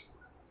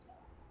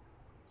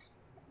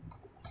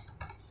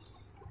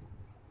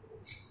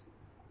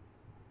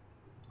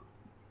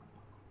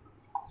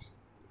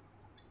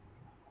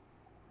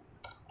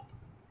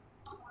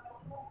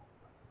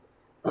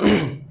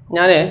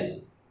 ഞാൻ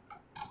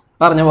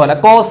പറഞ്ഞ പോലെ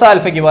cos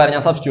ആൽഫയ്ക്ക് പകരം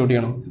ഞാൻ സബ്സ്റ്റിറ്റ്യൂട്ട്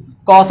ചെയ്യണം.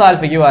 cos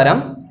ആൽഫയ്ക്ക് പകരം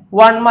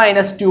 1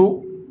 - 2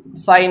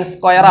 sin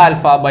square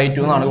alpha by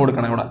 2 എന്നാണ്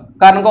കൊടുക്കണം ഇവിടെ.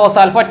 കാരണം cos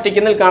ആൽഫ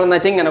ഒറ്റയ്ക്ക് നിൽക്കുകയാണെന്ന്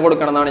വെച്ചാൽ ഇങ്ങനെ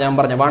കൊടുക്കണം എന്നാണ് ഞാൻ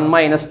പറഞ്ഞത്.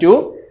 1 - 2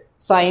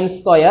 sin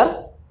square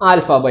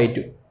alpha by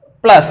 2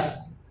 plus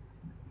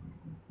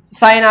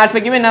sin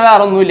ആൽഫയ്ക്ക് പിന്നെ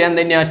വേറെ ഒന്നുമില്ല,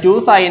 എന്തെന്നാ 2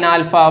 sin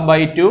alpha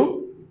by 2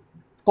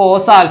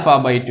 cos alpha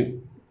by 2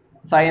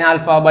 sin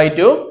alpha by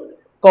 2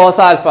 cos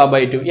alpha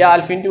by 2. ഈ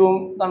ആൽഫയും 2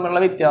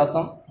 തമ്മിലുള്ള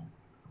വ്യത്യാസം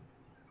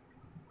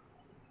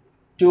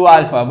 2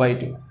 alpha by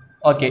 2.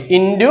 Okay,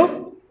 into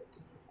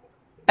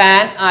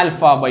tan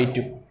alpha by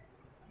 2.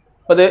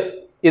 അപ്പോൾ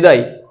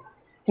ഇതായി.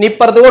 ഇനി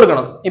ഇപ്പുറത്ത്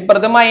കൊടുക്കണം.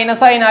 ഇപ്പുറത്ത്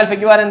മൈനസ് സൈൻ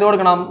ആൽഫയ്ക്ക് പകരം എന്ത്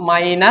കൊടുക്കണം?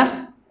 Minus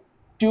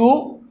 2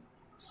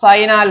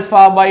 sine alpha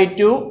by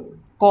 2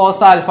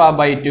 cos alpha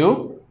by 2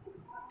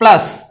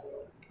 plus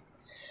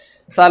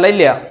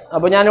സ്ഥലമില്ല.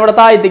 അപ്പോൾ ഞാനിവിടെ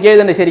താഴത്തേക്ക്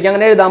എഴുതുന്നുണ്ട്. ശരിക്കും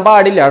അങ്ങനെ എഴുതാൻ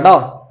പാടില്ല കേട്ടോ,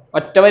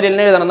 ഒറ്റ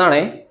വരിയിൽ എഴുതണം എന്നാണ്.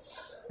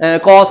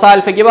 കോസ്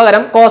ആൽഫയ്ക്ക്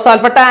പകരം കോസ്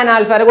ആൽഫ ടാൻ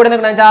ആൽഫയുടെ കൂടെ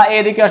നിൽക്കണമെന്ന് വെച്ചാൽ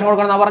ഏത് ഇക്വേഷൻ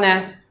കൊടുക്കണം എന്നാ പറഞ്ഞേ?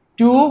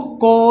 2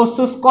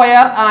 cos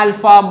square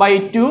alpha by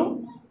 2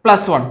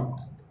 plus 1.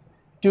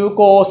 2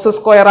 cos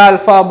square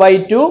alpha by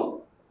 2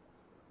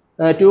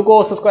 2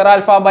 cos square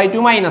alpha by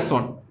 2 minus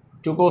 1.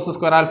 2 cos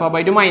square alpha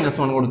by 2 minus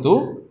 1 കൊടുത്തു.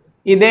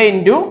 ഇത്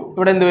ഇൻറ്റു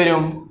ഇവിടെ എന്ത്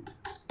വരും?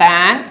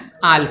 ടാൻ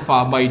ആൽഫ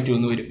ബൈ 2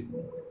 എന്ന് വരും.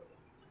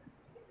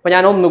 അപ്പൊ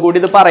ഞാൻ ഒന്നുകൂടി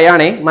ഇത്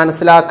പറയാണേ,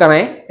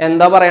 മനസ്സിലാക്കണേ.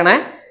 എന്താ പറയണേ?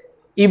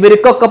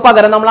 ഇവർക്കൊക്കെ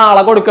പകരം നമ്മൾ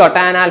ആളെ കൊടുക്കുക.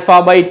 ടാൻ ആൽഫ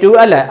ബൈ 2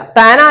 അല്ല,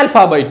 ടാൻ ആൽഫ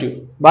ബൈ 2,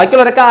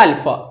 ബാക്കിയുള്ളവരൊക്കെ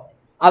ആൽഫ.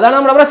 അതാണ്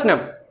നമ്മുടെ പ്രശ്നം,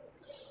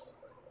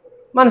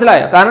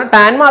 മനസ്സിലായോ? കാരണം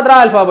ടാൻ മാത്രം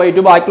ആൽഫ ബൈ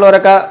 2,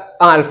 ബാക്കിയുള്ളവരൊക്കെ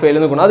ആൽഫയിൽ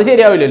നിൽക്കണം. അത്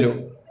ശരിയാവില്ലല്ലോ.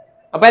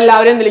 അപ്പൊ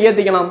എല്ലാവരും എന്തിലേക്ക്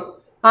എത്തിക്കണം?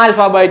 ആൽഫ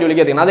ബൈ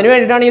 2ലേക്ക് എത്തിക്കണം. അതിന്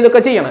വേണ്ടിയിട്ടാണ്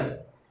ഇതൊക്കെ ചെയ്യണത്.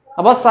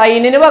 അപ്പൊ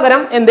സൈനിന്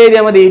പകരം എന്ത്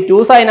എഴുതിയാൽ മതി?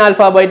 2 sine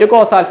alpha by 2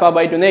 cos alpha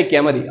by 2 എന്ന്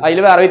വെക്കാൻ മതി.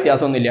 അതിൽ വേറെ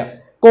വ്യത്യാസമൊന്നുമില്ല.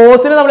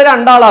 കോസിന് നമ്മൾ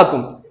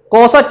രണ്ടാളാക്കും.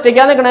 കോസ്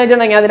ഒറ്റയ്ക്കാ നിൽക്കണമെന്ന്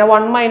വെച്ചിട്ടുണ്ടെങ്കിൽ അതിനെ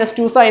 1 minus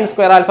 2 sine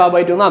square alpha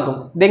by 2 എന്നാക്കും.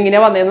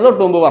 ഇതെങ്ങനെയാ വന്നതെന്ന്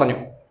തൊട്ട് മുമ്പ് പറഞ്ഞു.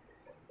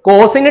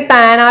 കോസിന്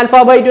ടാൻ ആൽഫ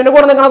ബൈ 2ന്റെ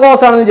കൂടെ നിൽക്കുന്ന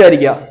കോസ് ആണെന്ന്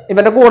വിചാരിക്കുക,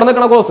 ഇവന്റെ കൂടെ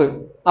നിൽക്കുന്ന കോസ്.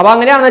 അപ്പൊ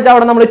അങ്ങനെയാണെന്ന് വെച്ചാൽ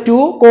അവിടെ നമ്മൾ 2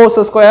 കോസ്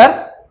സ്ക്വയർ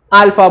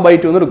ആൽഫ ബൈ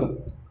 2 എന്ന് എടുക്കും.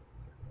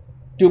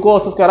 2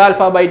 cos square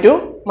alpha by 2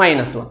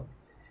 minus 1.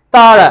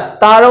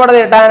 താഴെ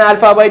ഇവിടെ ടാൻ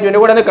ആൽഫ ബൈ 2ന്റെ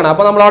കൂടെ നിൽക്കണം.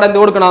 അപ്പൊ നമ്മൾ അവിടെ എന്ത്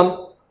കൊടുക്കണം?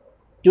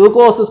 2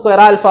 cos square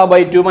alpha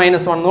by 2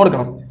 minus 1 എന്ന്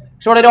കൊടുക്കണം.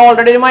 പക്ഷെ ഇവിടെ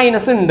ഓൾറെഡി ഒരു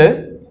മൈനസ് ഉണ്ട്.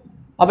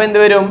 അപ്പൊ എന്ത്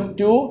വരും?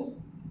 2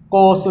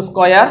 cos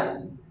square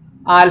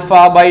alpha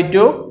by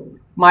 2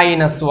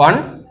 minus 1.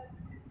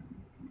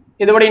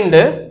 ഇതിവിടെ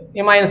ഉണ്ട്,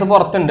 ഈ മൈനസ്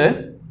പുറത്തുണ്ട്.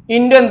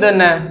 ഇൻറ്റു എന്ത്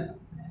തന്നെ?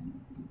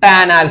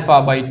 Tan alpha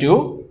by 2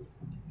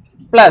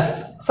 plus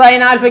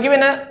sine ആൽഫയ്ക്ക്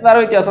പിന്നെ വേറെ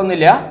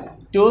വ്യത്യാസമൊന്നുമില്ല.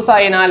 2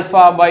 sine alpha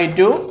by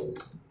 2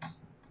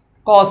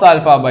 cos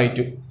alpha by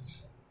 2.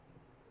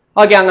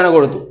 Okay, അങ്ങനെ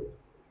കൊടുത്തു.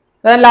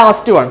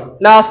 Last one,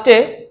 last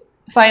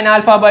sine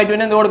alpha by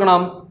 2ന് എന്ത്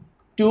കൊടുക്കണം?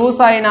 2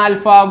 sine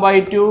alpha by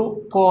 2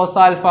 cos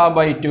alpha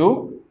by 2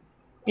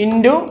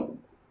 into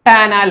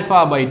tan alpha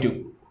by 2.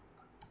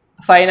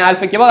 Sign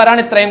ആൽഫയ്ക്ക്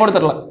പകരമാണ് ഇത്രയും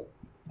കൊടുത്തിട്ടുള്ളത്.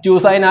 2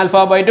 sine alpha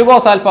by 2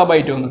 cos alpha by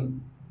 2 എന്ന്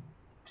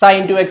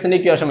സൈൻ 2x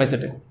ഇക്വേഷൻ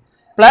വെച്ചിട്ട്.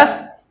 Plus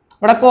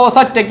ഇവിടെ കോസ്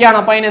ഒറ്റയ്ക്കാണ്,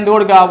 അപ്പൊ അതിന് എന്ത്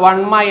കൊടുക്കുക? 1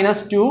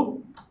 minus 2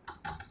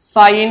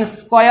 sine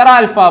square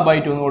alpha by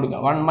 2 എന്ന് കൊടുക്കുക.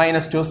 1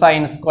 minus 2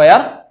 sine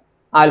square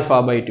alpha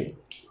by 2.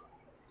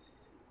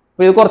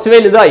 അപ്പൊ ഇത് കുറച്ച്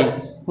വലുതായി.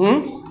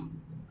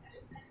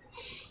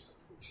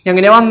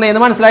 എങ്ങനെയാ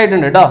വന്നതെന്ന്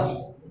മനസ്സിലായിട്ടുണ്ട് കേട്ടോ.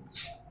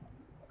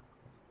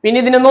 പിന്നെ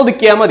ഇതിനൊന്ന്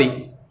ഒതുക്കിയാൽ മതി.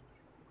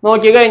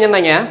 നോക്കി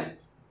കഴിഞ്ഞിട്ടുണ്ടെങ്കിൽ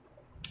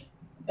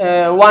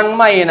 1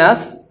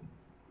 minus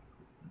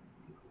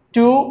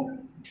 2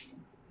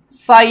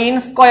 sine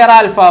square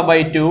alpha by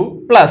 2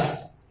 plus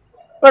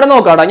ഇവിടെ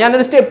നോക്കാട്ടോ,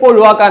 ഞാനൊരു സ്റ്റെപ്പ്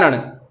ഒഴിവാക്കാനാണ്.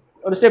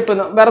 ഒരു സ്റ്റെപ്പ്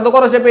വെറുതെ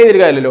കുറേ സ്റ്റെപ്പ്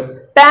ചെയ്തിരിക്കാമല്ലോ.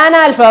 ടാൻ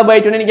ആൽഫ ബൈ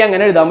 2 എനിക്ക്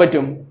എങ്ങനെ എഴുതാൻ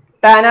പറ്റും?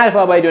 Tan alpha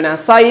by 2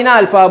 sine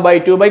alpha by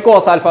 2 by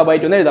cos alpha by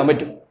 2 എന്ന് എഴുതാൻ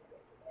പറ്റും.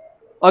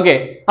 ഓക്കെ,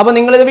 അപ്പൊ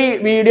നിങ്ങളിത്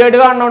വീഡിയോ ആയിട്ട്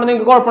കാണുന്നതുകൊണ്ട്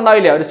നിങ്ങൾക്ക്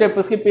കുഴപ്പമുണ്ടാവില്ല. ഒരു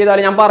സ്റ്റെപ്പ് സ്കിപ്പ് ചെയ്താൽ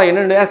ഞാൻ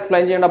പറയുന്നുണ്ട്,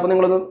 എക്സ്പ്ലെയിൻ ചെയ്യേണ്ട. അപ്പൊ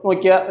നിങ്ങളൊന്ന്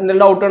നോക്കിയാൽ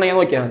എന്തെങ്കിലും ഡൗട്ട് ഉണ്ടെങ്കിൽ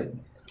നോക്കിയാൽ മതി.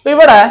 അപ്പൊ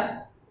ഇവിടെ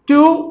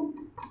 2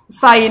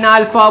 സൈൻ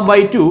ആൽഫ ബൈ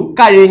 2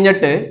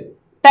 കഴിഞ്ഞിട്ട്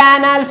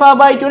ടാൻ ആൽഫ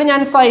ബൈ 2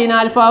 ഞാൻ sine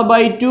alpha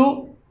by 2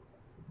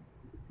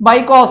 by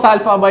cos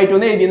alpha by 2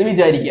 എന്ന് എഴുതിയെന്ന്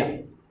വിചാരിക്കുക.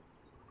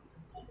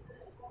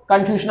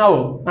 കൺഫ്യൂഷൻ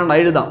ആവോ? വേണ്ട,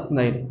 എഴുതാം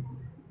എന്തായാലും.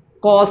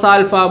 Cos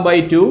alpha by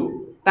 2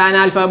 tan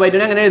alpha by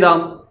 2 എങ്ങനെ എഴുതാം?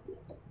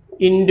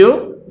 Into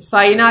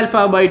sine alpha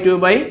by 2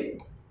 by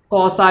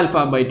cos alpha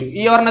by 2.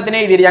 ഈ ഒരെണ്ണത്തിനെ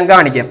എഴുതിയിട്ട് ഞാൻ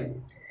കാണിക്കാം.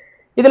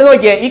 ഇതിൽ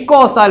നോക്കിയാൽ ഈ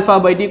cos alpha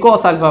by 2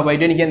 cos alpha by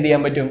 2 എനിക്ക് എന്ത്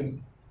ചെയ്യാൻ പറ്റും?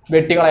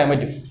 വെട്ടി കളയാൻ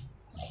പറ്റും.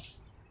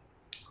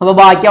 അപ്പൊ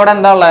ബാക്കി അവിടെ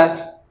എന്താ ഉള്ളത്?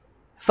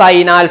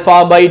 Sine alpha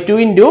by 2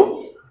 into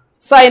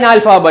sine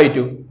alpha by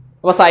 2.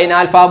 അപ്പൊ sine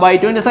alpha by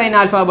 2 into sine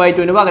alpha by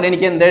 2ന് പകരം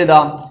എനിക്ക് എന്ത്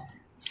എഴുതാം?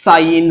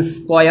 സൈൻ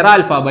സ്ക്വയർ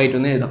ആൽഫ ബൈ 2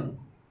 എന്ന് എഴുതാം.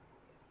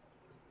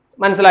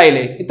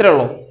 മനസ്സിലായില്ലേ? ഇത്രേ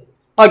ഉള്ളൂ.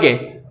 ഓക്കെ,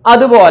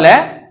 അതുപോലെ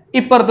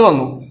ഇപ്പുറത്ത്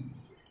വന്നു.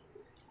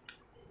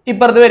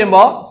 ഇപ്പുറത്ത്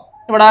വരുമ്പോൾ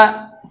ഇവിടെ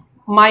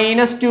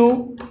മൈനസ് 2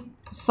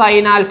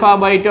 സൈൻ ആൽഫ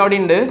ബൈ 2 അവിടെ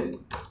ഉണ്ട്,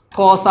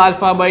 കോസ്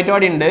ആൽഫ ബൈ 2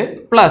 അവിടെ ഉണ്ട്,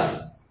 plus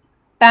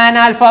tan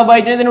alpha by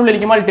 2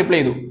 ഇതിനുള്ളിലേക്ക് multiply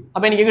ചെയ്തു.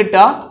 അപ്പൊ എനിക്ക്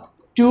കിട്ടുക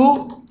 2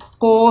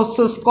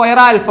 cos square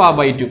alpha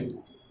by 2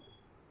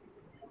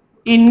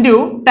 into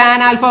tan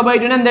alpha by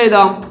 2 എന്ത്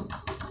എഴുതാം?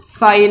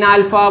 Sine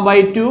alpha by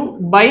 2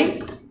 by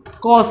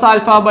cos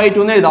alpha by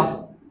 2 എന്ന് എഴുതാം.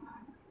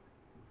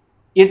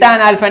 ഈ ടാൻ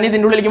ആൽഫനെ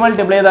ഇതിൻ്റെ ഉള്ളിലേക്ക്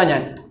മൾട്ടിപ്ലൈ ചെയ്താൽ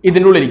ഞാൻ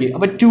ഇതിൻ്റെ ഉള്ളിലേക്ക്.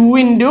 അപ്പൊ 2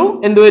 ഇൻറ്റു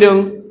എന്ത് വരും?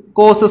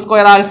 Cos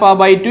square alpha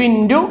by 2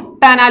 into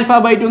tan alpha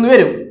by 2 എന്ന്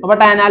വരും. അപ്പൊ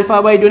ടാൻ ആൽഫ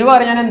ബൈ 2ന്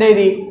പകരം ഞാൻ എന്ത്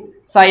എഴുതി?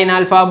 Sine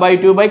alpha by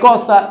 2 by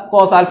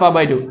cos alpha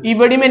by 2.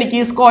 ഇവിടെയും എനിക്ക്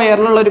ഈ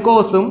സ്ക്വയറിലുള്ള ഒരു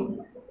കോസും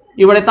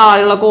ഇവിടെ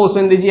താഴെയുള്ള കോസും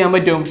എന്ത് ചെയ്യാൻ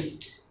പറ്റും?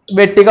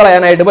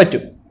 വെട്ടിക്കളയാനായിട്ട്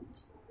പറ്റും.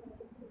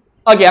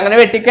 ഓക്കെ, അങ്ങനെ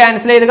വെട്ടി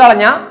ക്യാൻസൽ ചെയ്ത്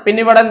കളഞ്ഞാൽ പിന്നെ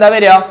ഇവിടെ എന്താ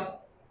വരിക?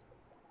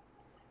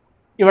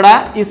 ഇവിടെ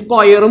ഈ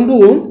സ്ക്വയറും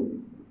പോവും,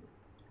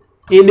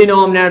 ഈ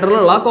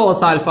ഡിനോമിനേറ്ററിലുള്ള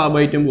കോസ് ആൽഫ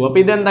ബൈ 2 പോകും.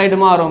 അപ്പോൾ ഇത് എന്തായിട്ട്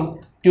മാറും?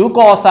 2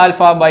 cos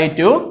alpha by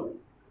 2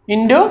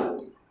 into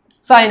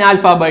sine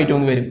alpha by 2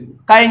 എന്ന് വരും.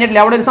 കഴിഞ്ഞിട്ടില്ല,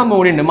 അവിടെ ഒരു സംഭവം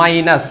കൂടി ഉണ്ട്,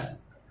 മൈനസ്.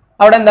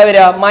 അവിടെ എന്താ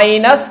വരിക?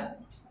 Minus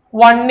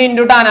 1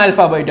 into tan alpha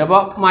by 2.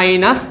 അപ്പോൾ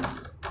മൈനസ്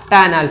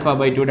ടാൻ ആൽഫ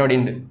ബൈ 2 അവിടെ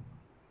ഉണ്ട്.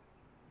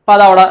 അപ്പോൾ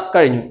അതവിടെ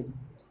കഴിഞ്ഞു.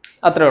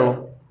 അത്രേ ഉള്ളൂ.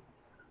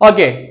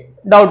 ഓക്കെ,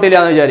 ഡൗട്ട് ഇല്ല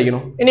എന്ന്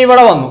വിചാരിക്കുന്നു. ഇനി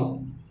ഇവിടെ വന്നു.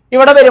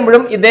 ഇവിടെ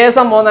വരുമ്പോഴും ഇതേ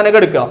സംഭവം തന്നെ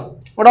എടുക്കുക.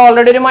 ഇവിടെ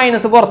ഓൾറെഡി ഒരു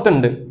മൈനസ്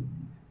പുറത്തുണ്ട്.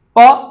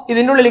 അപ്പോൾ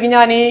ഇതിൻ്റെ ഉള്ളിലേക്ക്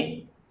ഞാൻ ഈ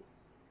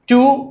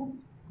 2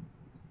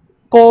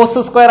 cos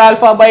square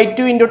alpha by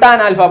 2 into tan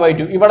alpha by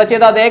 2 ഇവിടെ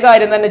ചെയ്ത അതേ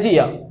കാര്യം തന്നെ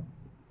ചെയ്യാം.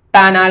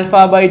 Tan alpha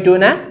by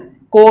 2നെ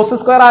cos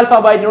square alpha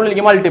by 2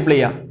 ഉള്ളിലേക്ക് മൾട്ടിപ്ലൈ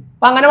ചെയ്യാം.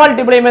 അപ്പം അങ്ങനെ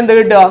മൾട്ടിപ്ലൈ ചെയ്യുമ്പോൾ എന്ത്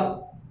കിട്ടുക?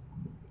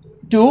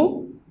 2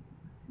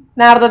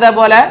 നേരത്തെ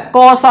പോലെ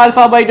കോസ് ആൽഫ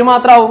ബൈ 2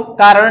 മാത്രമാവും.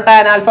 കാരണം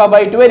ടാൻ ആൽഫ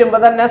ബൈ 2 വരുമ്പോൾ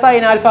തന്നെ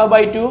sine alpha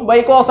by 2 by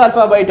cos alpha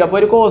by 2. അപ്പോൾ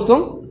ഒരു കോസും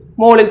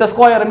മുകളിലത്തെ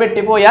സ്ക്വയറും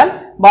വെട്ടിപ്പോയാൽ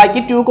ബാക്കി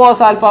 2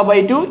 cos ആൽഫ ബൈ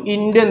 2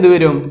 ഇൻറ്റു എന്ത്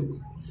വരും?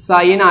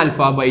 സൈൻ ആൽഫ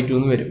ബൈ 2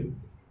 എന്ന് വരും.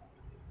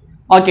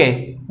 Okay,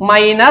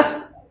 minus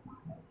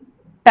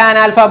tan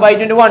alpha by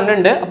 2 1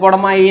 ഉണ്ട്. അപ്പോൾ അവിടെ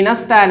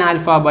മൈനസ് ടാൻ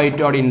ആൽഫ ബൈ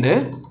 2 അവിടെ ഉണ്ട്.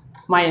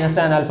 മൈനസ്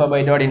ടാൻ ആൽഫ ബൈ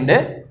 2 അവിടെ ഉണ്ട്.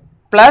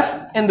 പ്ലസ്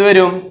എന്ത്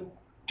വരും?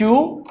 2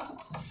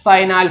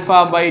 sine alpha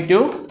by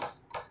 2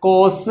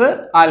 cos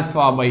alpha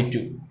by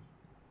 2.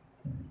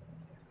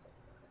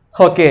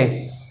 Okay,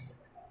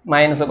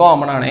 minus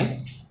common ആണേ.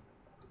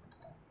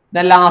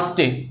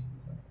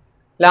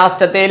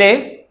 ലാസ്റ്റത്തേല്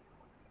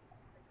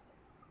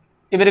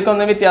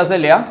ഇവർക്കൊന്നും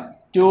വ്യത്യാസമില്ല.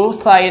 2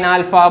 സൈൻ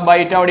ആൽഫ ബൈ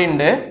 2 അവിടെ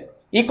ഉണ്ട്.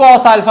 ഈ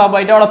കോസ് ആൽഫ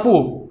ബൈ 2 അവിടെ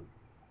പോവും.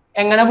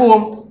 എങ്ങനെ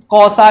പോവും?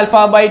 Cos alpha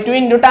by 2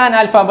 into tan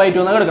alpha by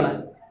 2 എന്ന് കിടക്കണം.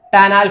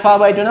 ടാൻ ആൽഫ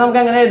ബൈ 2 നമുക്ക്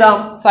എങ്ങനെ എഴുതാം?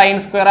 Sine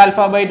square alpha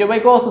by 2 by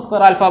cos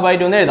square alpha by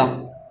 2 എന്ന് എഴുതാം.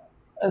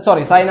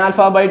 Sorry, sine alpha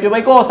by 2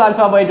 by cos alpha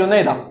by 2 എന്ന്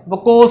എഴുതാം. അപ്പൊ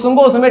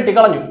കോസും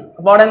വെട്ടിക്കളഞ്ഞു.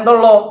 അപ്പൊ അവിടെ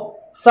എന്തുള്ളോ?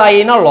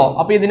 സൈൻ ഉള്ളോ?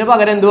 അപ്പൊ ഇതിന്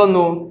പകരം എന്ത്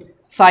വന്നു?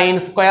 സൈൻ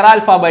സ്ക്വയർ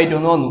ആൽഫ ബൈ 2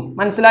 എന്ന് വന്നു.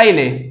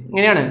 മനസ്സിലായില്ലേ?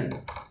 ഇങ്ങനെയാണ്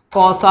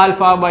cos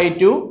alpha by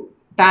 2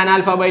 tan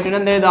alpha by 2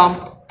 എന്ത് എഴുതാം?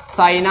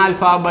 Sine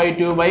alpha by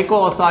 2 by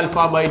cos alpha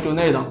by 2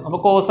 എന്ന് എഴുതാം. അപ്പൊ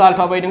cos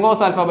alpha by 2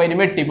 cos alpha by 2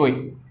 വെട്ടിപ്പോയി.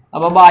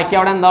 അപ്പൊ ബാക്കി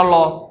അവിടെ എന്താ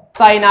ഉള്ളോ?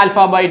 സൈൻ ആൽഫ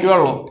ബൈ 2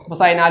 ഉള്ളൂ. അപ്പൊ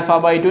sine alpha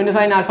by 2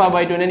 sine alpha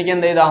by 2 എനിക്ക്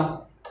എന്ത് എഴുതാം?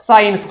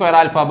 സൈൻ സ്ക്വയർ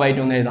ആൽഫ ബൈ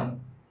 2 എന്ന് എഴുതാം.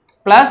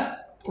 Plus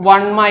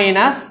 1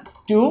 minus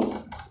 2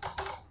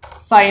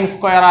 sine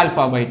square alpha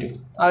by 2.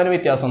 അതിന്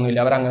വ്യത്യാസമൊന്നുമില്ല,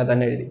 അവരങ്ങനെ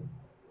തന്നെ എഴുതി.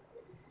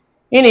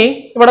 ഇനി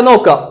ഇവിടെ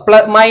നോക്കുക,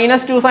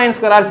 minus 2 sine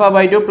square alpha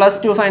by 2 plus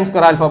 2 sine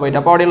square alpha by 2.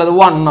 അപ്പോൾ അവിടെ ഉള്ളത്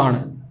 1 ആണ്.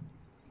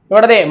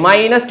 ഇവിടെ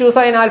minus 2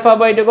 sine alpha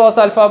by 2 cos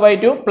alpha by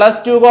 2 plus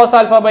 2 cos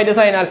alpha by 2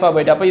 sine alpha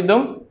by 2. അപ്പോൾ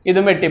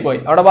ഇതും വെട്ടിപ്പോയി.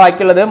 അവിടെ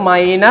ബാക്കിയുള്ളത്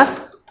മൈനസ്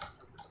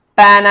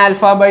ടാൻ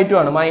ആൽഫ ബൈ 2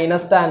 ആണ്.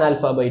 Minus tan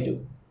alpha by 2.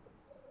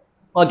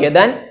 Okay,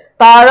 then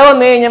താഴെ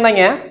വന്നു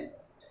കഴിഞ്ഞിട്ടുണ്ടെങ്കിൽ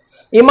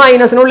ഈ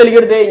മൈനസിനുള്ളിലേക്ക്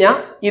എടുത്തു കഴിഞ്ഞാൽ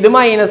ഇത്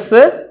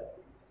minus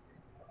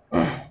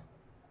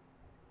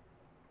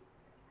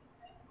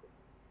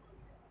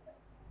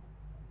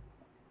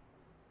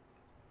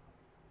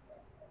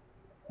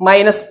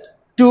minus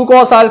 2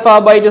 cos alpha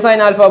by 2 sine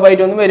alpha by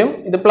 2 എന്ന് വരും.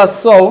 ഇത്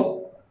പ്ലസ് ആവും.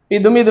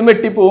 ഇതും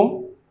വെട്ടിപ്പോവും.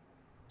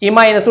 ഈ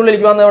മൈനസ്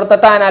ഉള്ളിലേക്ക് വന്ന ഇവിടുത്തെ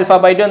ടാൻ ആൽഫ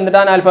ബൈ 2 എന്ത്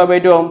ടാൻ ആൽഫ ബൈ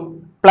 2 ആവും?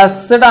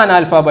 Plus tan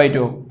alpha by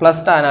 2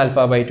 plus tan alpha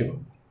by 2.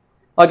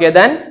 Okay,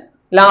 then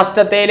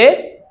ലാസ്റ്റത്തേല്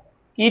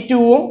ഈ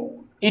 2ഉം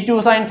ഈ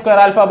 2 sine square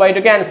alpha by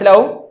 2 cancel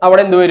ആവും.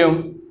 അവിടെ എന്ത് വരും?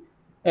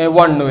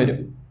 1 വരും.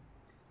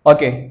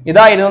 ഓക്കെ,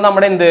 ഇതായിരുന്നു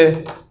നമ്മുടെ എന്ത്?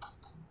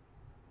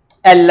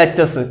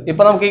 LHS.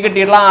 ഇപ്പൊ നമുക്ക് ഈ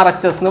കിട്ടിയിട്ടുള്ള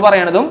RHS എന്ന്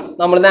പറയുന്നതും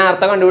നമ്മൾ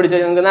നേരത്തെ കണ്ടുപിടിച്ച,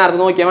 നിങ്ങൾക്ക് നേരത്തെ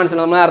നോക്കിയാൽ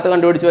മനസ്സിലാവും, നമ്മൾ നേരത്തെ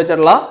കണ്ടുപിടിച്ച്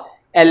വെച്ചിട്ടുള്ള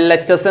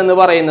LHS എന്ന്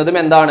പറയുന്നതും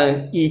എന്താണ്?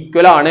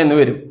 ഈക്വൽ ആണ് എന്ന്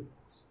വരും.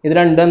 ഇത്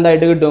രണ്ടും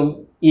എന്തായിട്ട് കിട്ടും?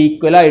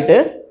 ഈക്വൽ ആയിട്ട്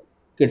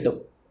കിട്ടും.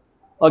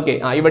 ഓക്കെ,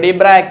 ഇവിടെ ഈ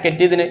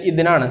ബ്രാക്കറ്റ്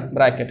ഇതിനാണ്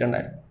ബ്രാക്കറ്റ്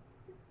ഉണ്ടായത്,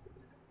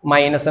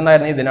 മൈനസ്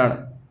ഉണ്ടായിരുന്ന ഇതിനാണ്.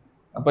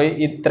 അപ്പോൾ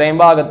ഇത്രയും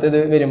ഭാഗത്ത് ഇത്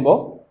വരുമ്പോൾ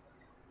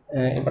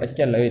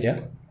ഇവിടേക്കല്ല വരിക,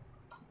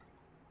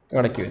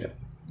 ഇവിടേക്ക് വരും.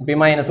 അപ്പോൾ ഈ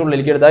മൈനസ്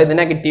ഉള്ളിലേക്ക് എടുത്താൽ ഇത്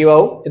നെഗറ്റീവ്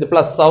ആവും, ഇത്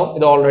പ്ലസ് ആവും.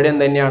 ഇത് ഓൾറെഡി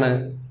എന്ത് തന്നെയാണ്?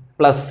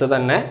 പ്ലസ്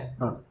തന്നെ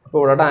ആണ്. അപ്പോൾ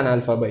ഇവിടെ ടാൻ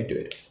ആൽഫ ബൈ 2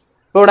 വരും.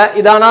 അപ്പോൾ ഇവിടെ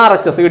ഇതാണ്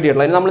RHS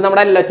കിട്ടിയിട്ടുള്ളത്. ഇനി നമ്മൾ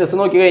നമ്മുടെ LHS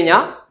നോക്കി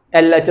കഴിഞ്ഞാൽ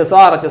LHS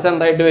RHS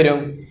എന്തായിട്ട് വരും?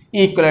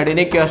 ഈക്വൽ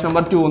ആയിട്ട് ഇക്വേഷൻ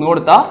നമ്പർ 2 എന്ന്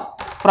കൊടുത്താൽ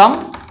from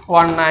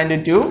 1 and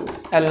 2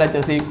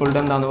 LHS equal to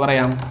എന്താന്ന്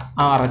പറയാം?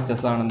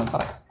 RHS ആണെന്ന്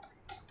പറയാം.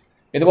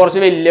 ഇത്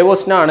കുറച്ച് വലിയ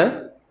ക്വസ്റ്റ്യൻ ആണ്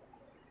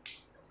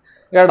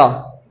കേട്ടോ.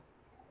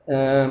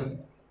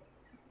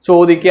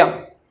 ചോദിക്കാം,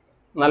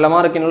 നല്ല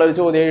മാർക്കിനുള്ള ഒരു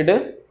ചോദ്യമായിട്ട്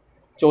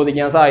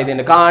ചോദിക്കാൻ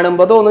സാധ്യതയുണ്ട്.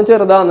 കാണുമ്പോൾ തോന്നും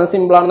ചെറുതാണെന്ന്,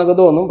 സിമ്പിളാണെന്നൊക്കെ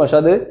തോന്നും, പക്ഷെ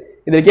അത്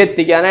ഇതിലേക്ക്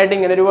എത്തിക്കാനായിട്ട്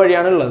ഇങ്ങനെ ഒരു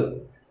വഴിയാണ് ഉള്ളത്.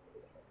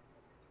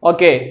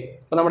 ഓക്കെ,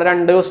 അപ്പോൾ നമ്മുടെ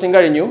 2 ക്വസ്റ്റ്യൻ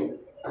കഴിഞ്ഞു.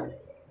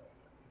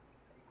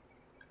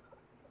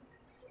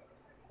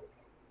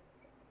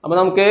 അപ്പോൾ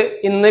നമുക്ക്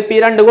ഇന്നിപ്പോൾ ഈ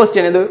 2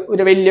 ക്വസ്റ്റ്യൻ, ഇത്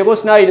ഒരു വലിയ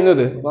ക്വസ്റ്റ്യൻ ആയിരുന്നു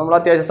ഇത്. അപ്പോൾ നമ്മൾ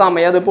അത്യാവശ്യം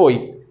സമയം അത് പോയി.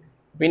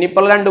 പിന്നെ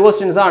ഇപ്പോൾ 2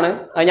 ക്വസ്റ്റ്യൻസ് ആണ്.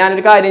 അത്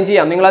ഞാനൊരു കാര്യം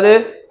ചെയ്യാം, നിങ്ങളത്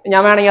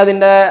ഞാൻ വേണമെങ്കിൽ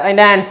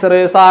അതിൻ്റെ ആൻസർ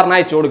സാറിന്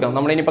അയച്ചു കൊടുക്കാം.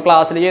 നമ്മളിനിപ്പോൾ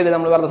ക്ലാസ്സിൽ ചെയ്ത്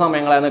നമ്മൾ വെറുതെ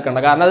സമയങ്ങളായി നിൽക്കേണ്ട,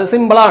 കാരണം അത്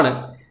സിമ്പിളാണ്.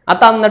 ആ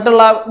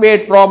തന്നിട്ടുള്ള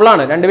വെയ്റ്റ് പ്രോബ്ലം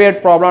ആണ്, 2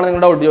 വെയ്റ്റ് പ്രോബ്ലം ആണ്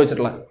നിങ്ങൾ ഡൗട്ട്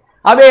ചോദിച്ചിട്ടുള്ളത്.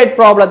 ആ വെയ്റ്റ്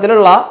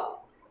പ്രോബ്ലത്തിലുള്ള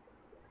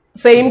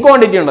സെയിം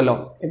ക്വാണ്ടിറ്റി ഉണ്ടല്ലോ.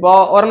 ഇപ്പോൾ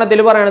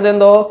ഒരെണ്ണത്തിൽ പറയണത്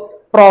എന്തോ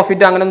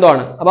പ്രോഫിറ്റ് അങ്ങനെ എന്തോ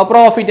ആണ്. അപ്പോൾ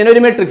പ്രോഫിറ്റിനെ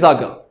ഒരു മെട്രിക്സ്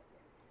ആക്കുക.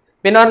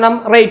 പിന്നെ ഒരെണ്ണം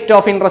റേറ്റ്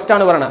ഓഫ് ഇൻട്രസ്റ്റ്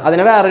ആണ് പറയുന്നത്,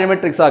 അതിനെ വേറൊരു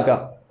മെട്രിക്സ് ആക്കുക.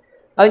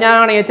 അത്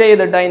ഞാനാണെങ്കിൽ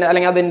ചെയ്തിട്ട്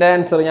അല്ലെങ്കിൽ അതിൻ്റെ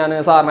ആൻസർ ഞാൻ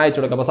സാറിന് അയച്ചു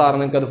കൊടുക്കാം. അപ്പോൾ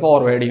സാറിന് നിങ്ങൾക്ക് അത്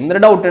ഫോർവേഡ് ചെയ്യും.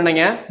 എന്നിട്ട് ഡൗട്ട്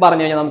ഉണ്ടെങ്കിൽ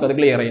പറഞ്ഞു കഴിഞ്ഞാൽ നമുക്കത്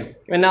ക്ലിയർ ചെയ്യാം.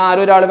 പിന്നെ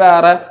ആരും ഒരാൾ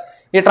വേറെ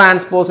ഈ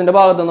ട്രാൻസ്പോസിൻ്റെ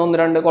ഭാഗത്ത് നിന്ന്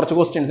 1-2 കുറച്ച്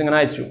ക്വസ്റ്റ്യൻസ് ഇങ്ങനെ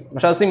അയച്ചു.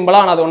 പക്ഷെ അത്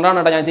സിമ്പിളാണ്, അതുകൊണ്ടാണ്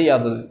കേട്ടോ ഞാൻ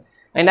ചെയ്യാത്തത്.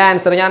 അതിൻ്റെ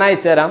ആൻസർ ഞാൻ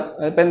അയച്ചു തരാം.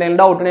 ഇപ്പോൾ എന്തെങ്കിലും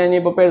ഡൗട്ട് ഉണ്ടെങ്കിൽ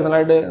ഇപ്പോൾ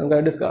പേഴ്സണലായിട്ട്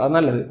നമുക്ക് അത്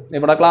നല്ലത്.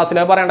 ഇവിടെ ക്ലാസ്സിൽ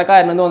പറയേണ്ട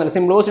കാര്യം തോന്നുന്നില്ല,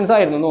 സിമ്പിൾ ക്വസ്റ്റ്യൻസ്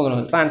ആയിരുന്നു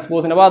തോന്നുന്നത്.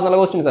 ട്രാൻസ്പോസിൻ്റെ ഭാഗത്തുനിന്നുള്ള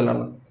ക്വസ്റ്റ്യൻസ്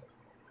അല്ലായിരുന്നു.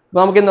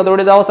 അപ്പോൾ നമുക്ക്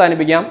ഇന്നത്തോടെ ഇത്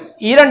അവസാനിപ്പിക്കാം.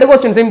 ഈ 2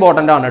 ക്വസ്റ്റ്യൻസ്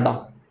ഇമ്പോർട്ടൻ്റ് ആണ് കേട്ടോ.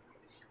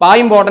 അപ്പോൾ ആ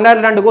ഇമ്പോർട്ടൻ്റ്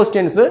ആയിട്ട് 2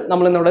 ക്വസ്റ്റ്യൻസ്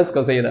നമ്മൾ ഇന്നിവിടെ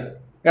ഡിസ്കസ് ചെയ്ത്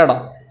കേട്ടോ.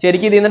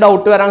 ശരിക്കും ഇതിൽ നിന്ന്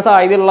ഡൗട്ട് വരാൻ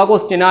സാധ്യതയുള്ള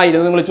ക്വസ്റ്റ്യൻ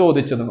ആയിരുന്നു നിങ്ങൾ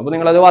ചോദിച്ചത്. അപ്പോൾ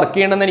നിങ്ങളത് വർക്ക്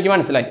ചെയ്യണമെന്ന് എനിക്ക്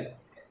മനസ്സിലായി.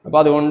 അപ്പോൾ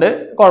അതുകൊണ്ട്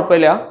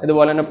കുഴപ്പമില്ല,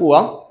 ഇതുപോലെ തന്നെ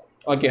പോവാം.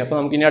 ഓക്കെ, അപ്പോൾ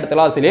നമുക്ക് ഇനി അടുത്ത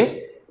ക്ലാസ്സിൽ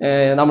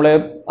നമ്മൾ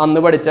അന്ന്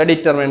പഠിച്ച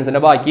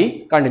ഡിറ്റർമിനൻസിൻ്റെ ബാക്കി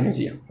കണ്ടിന്യൂ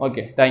ചെയ്യാം.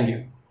 Okay, thank you.